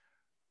person,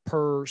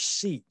 per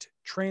seat,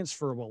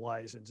 transferable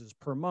licenses,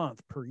 per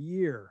month, per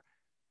year?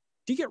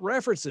 Do you get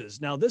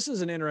references? Now, this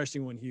is an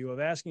interesting one, Hugh, of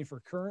asking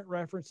for current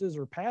references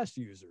or past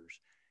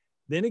users.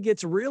 Then it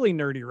gets really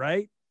nerdy,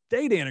 right?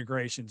 Data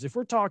integrations. If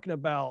we're talking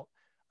about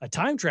a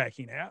time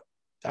tracking app,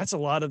 that's a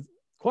lot of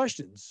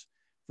questions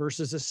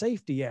versus a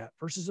safety app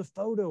versus a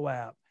photo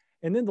app.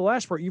 And then the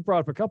last part you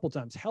brought up a couple of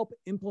times, help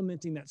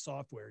implementing that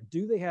software.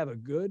 Do they have a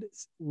good,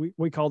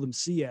 we call them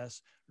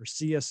CS or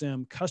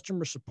CSM,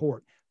 customer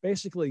support?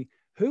 Basically,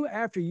 who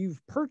after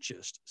you've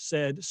purchased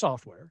said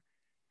software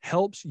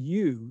helps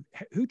you,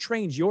 who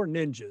trains your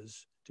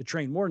ninjas to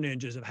train more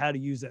ninjas of how to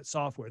use that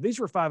software? These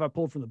were 5 I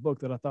pulled from the book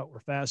that I thought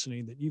were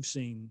fascinating that you've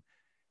seen.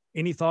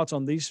 Any thoughts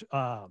on these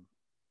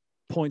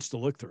points to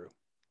look through?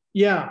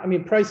 Yeah, I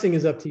mean, pricing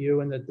is up to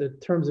you, and the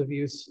terms of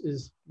use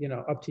is,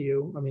 up to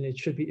you. I mean, it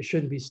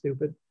shouldn't be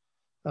stupid.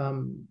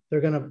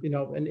 They're gonna,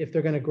 and if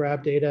they're gonna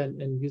grab data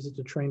and use it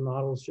to train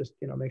models, just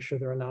make sure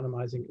they're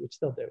anonymizing it, which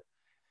they'll do.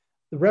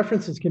 The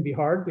references can be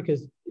hard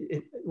because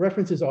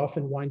references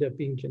often wind up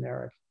being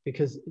generic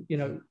because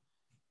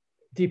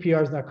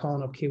DPR is not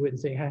calling up Kiewit and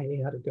saying,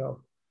 "Hey, how'd it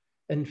go?"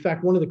 And in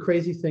fact, one of the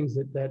crazy things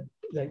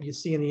that you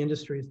see in the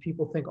industry is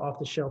people think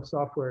off-the-shelf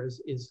software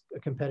is a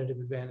competitive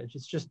advantage.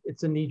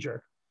 It's a knee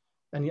jerk.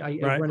 And I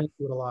run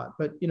into it a lot.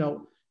 But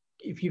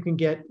if you can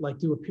get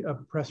do a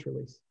press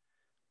release,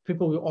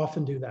 people will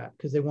often do that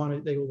because they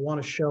want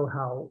to show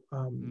how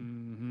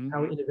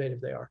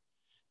innovative they are.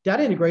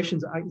 Data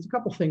integrations, there's a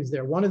couple things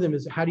there. One of them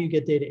is, how do you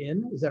get data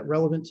in? Is that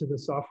relevant to the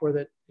software?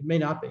 That it may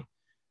not be,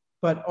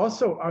 but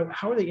also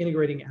how are they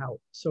integrating out?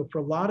 So for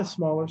a lot of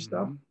smaller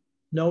stuff,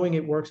 knowing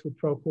it works with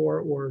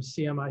Procore or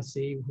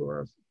CMIC, who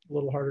are a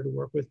little harder to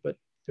work with, but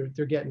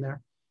they're getting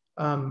there.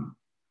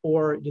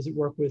 Or does it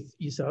work with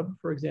ESUB,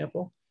 for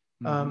example?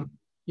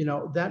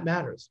 That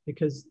matters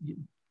because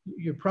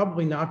you're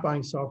probably not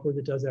buying software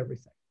that does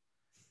everything,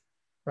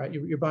 right?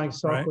 You're buying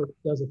software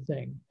that does a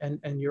thing,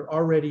 and you're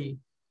already,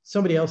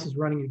 somebody else is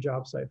running your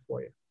job site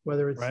for you,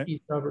 whether it's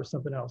ESUB or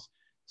something else.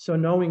 So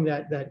knowing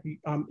that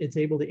it's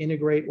able to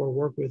integrate or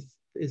work with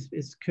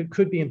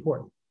could be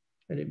important,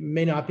 and it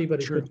may not be,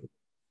 but it could be.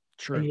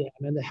 True. And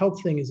and the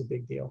health thing is a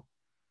big deal.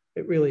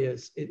 It really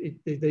is.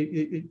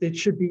 It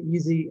should be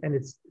easy, and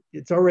it's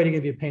already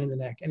going to be a pain in the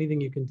neck.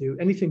 Anything you can do,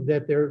 anything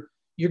that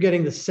you're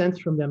getting the sense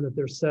from them that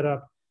they're set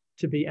up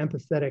to be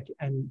empathetic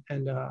and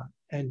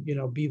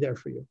be there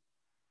for you.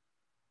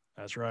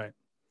 That's right.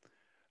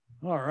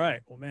 All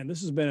right. Well, man, this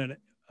has been an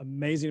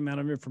amazing amount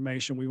of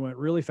information. We went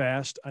really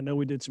fast. I know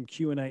we did some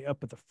Q&A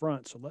up at the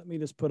front, so let me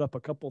just put up a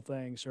couple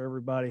things so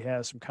everybody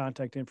has some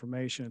contact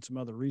information and some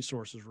other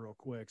resources real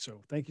quick.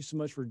 So thank you so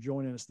much for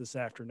joining us this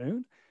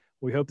afternoon.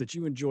 We hope that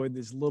you enjoyed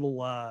these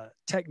little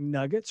tech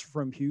nuggets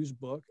from Hugh's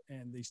book,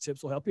 and these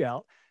tips will help you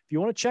out. If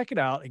you want to check it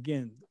out,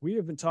 again, we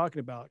have been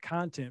talking about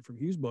content from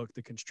Hugh's book,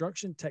 the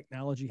Construction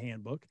Technology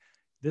Handbook.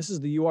 This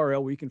is the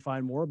URL where you can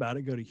find more about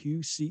it. Go to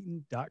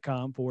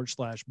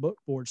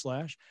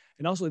hughseaton.com/book/.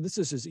 And also, this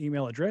is his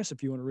email address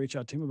if you want to reach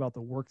out to him about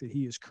the work that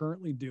he is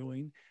currently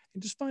doing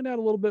and just find out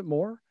a little bit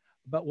more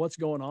about what's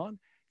going on.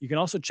 You can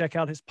also check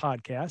out his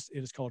podcast.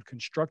 It is called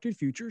Constructed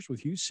Futures with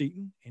Hugh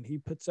Seaton, and he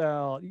puts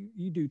out,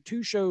 you do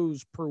 2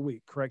 shows per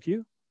week, correct,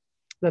 Hugh?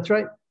 That's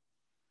right.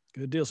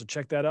 Good deal. So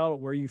check that out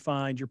where you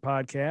find your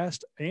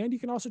podcast. And you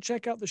can also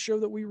check out the show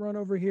that we run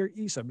over here at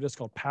ESUB. It's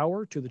called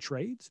Power to the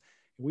Trades.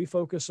 We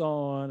focus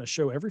on a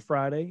show every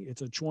Friday.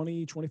 It's a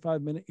 20,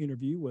 25-minute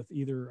interview with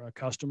either a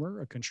customer,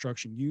 a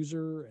construction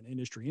user, an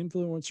industry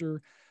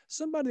influencer,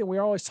 somebody that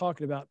we're always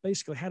talking about,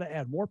 basically how to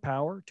add more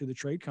power to the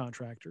trade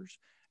contractors.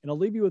 And I'll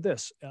leave you with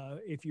this.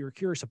 If you're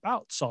curious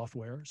about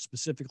software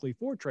specifically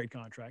for trade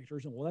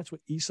contractors, and well, that's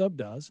what ESUB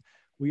does.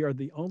 We are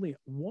the only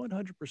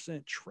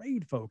 100%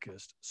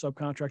 trade-focused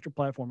subcontractor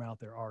platform out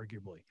there,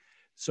 arguably.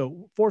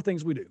 So 4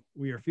 things we do.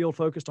 We are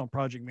field-focused on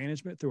project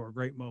management through our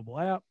great mobile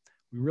app.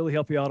 We really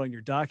help you out on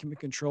your document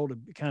control to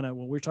kind of,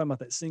 when we're talking about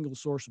that single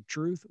source of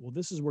truth, well,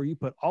 this is where you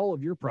put all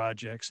of your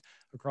projects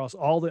across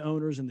all the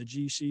owners and the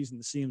GCs and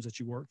the CMs that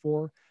you work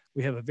for.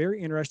 We have a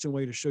very interesting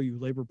way to show you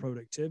labor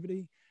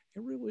productivity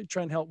and really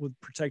try and help with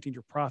protecting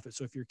your profit.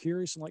 So if you're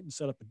curious and like to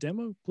set up a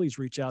demo, please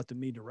reach out to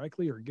me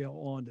directly or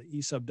go on to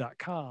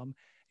esub.com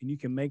and you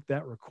can make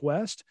that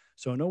request.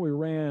 So I know we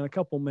ran a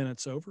couple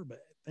minutes over, but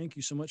thank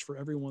you so much for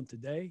everyone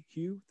today.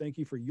 Hugh, thank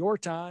you for your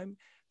time.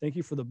 Thank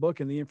you for the book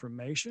and the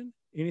information.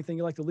 Anything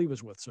you'd like to leave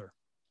us with, sir?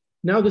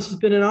 No, this has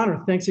been an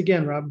honor. Thanks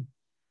again, Rob.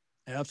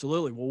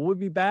 Absolutely. Well, we'll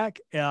be back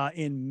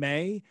in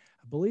May.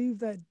 I believe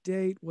that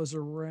date was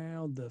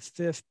around the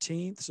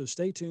 15th. So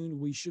stay tuned.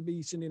 We should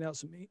be sending out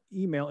some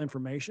email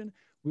information.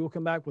 We will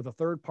come back with a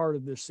third part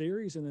of this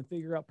series and then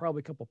figure out probably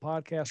a couple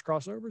podcast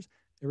crossovers.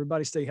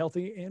 Everybody stay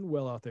healthy and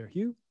well out there.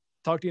 Hugh,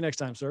 talk to you next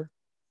time, sir.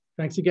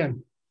 Thanks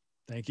again.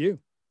 Thank you.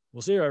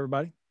 We'll see you,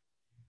 everybody.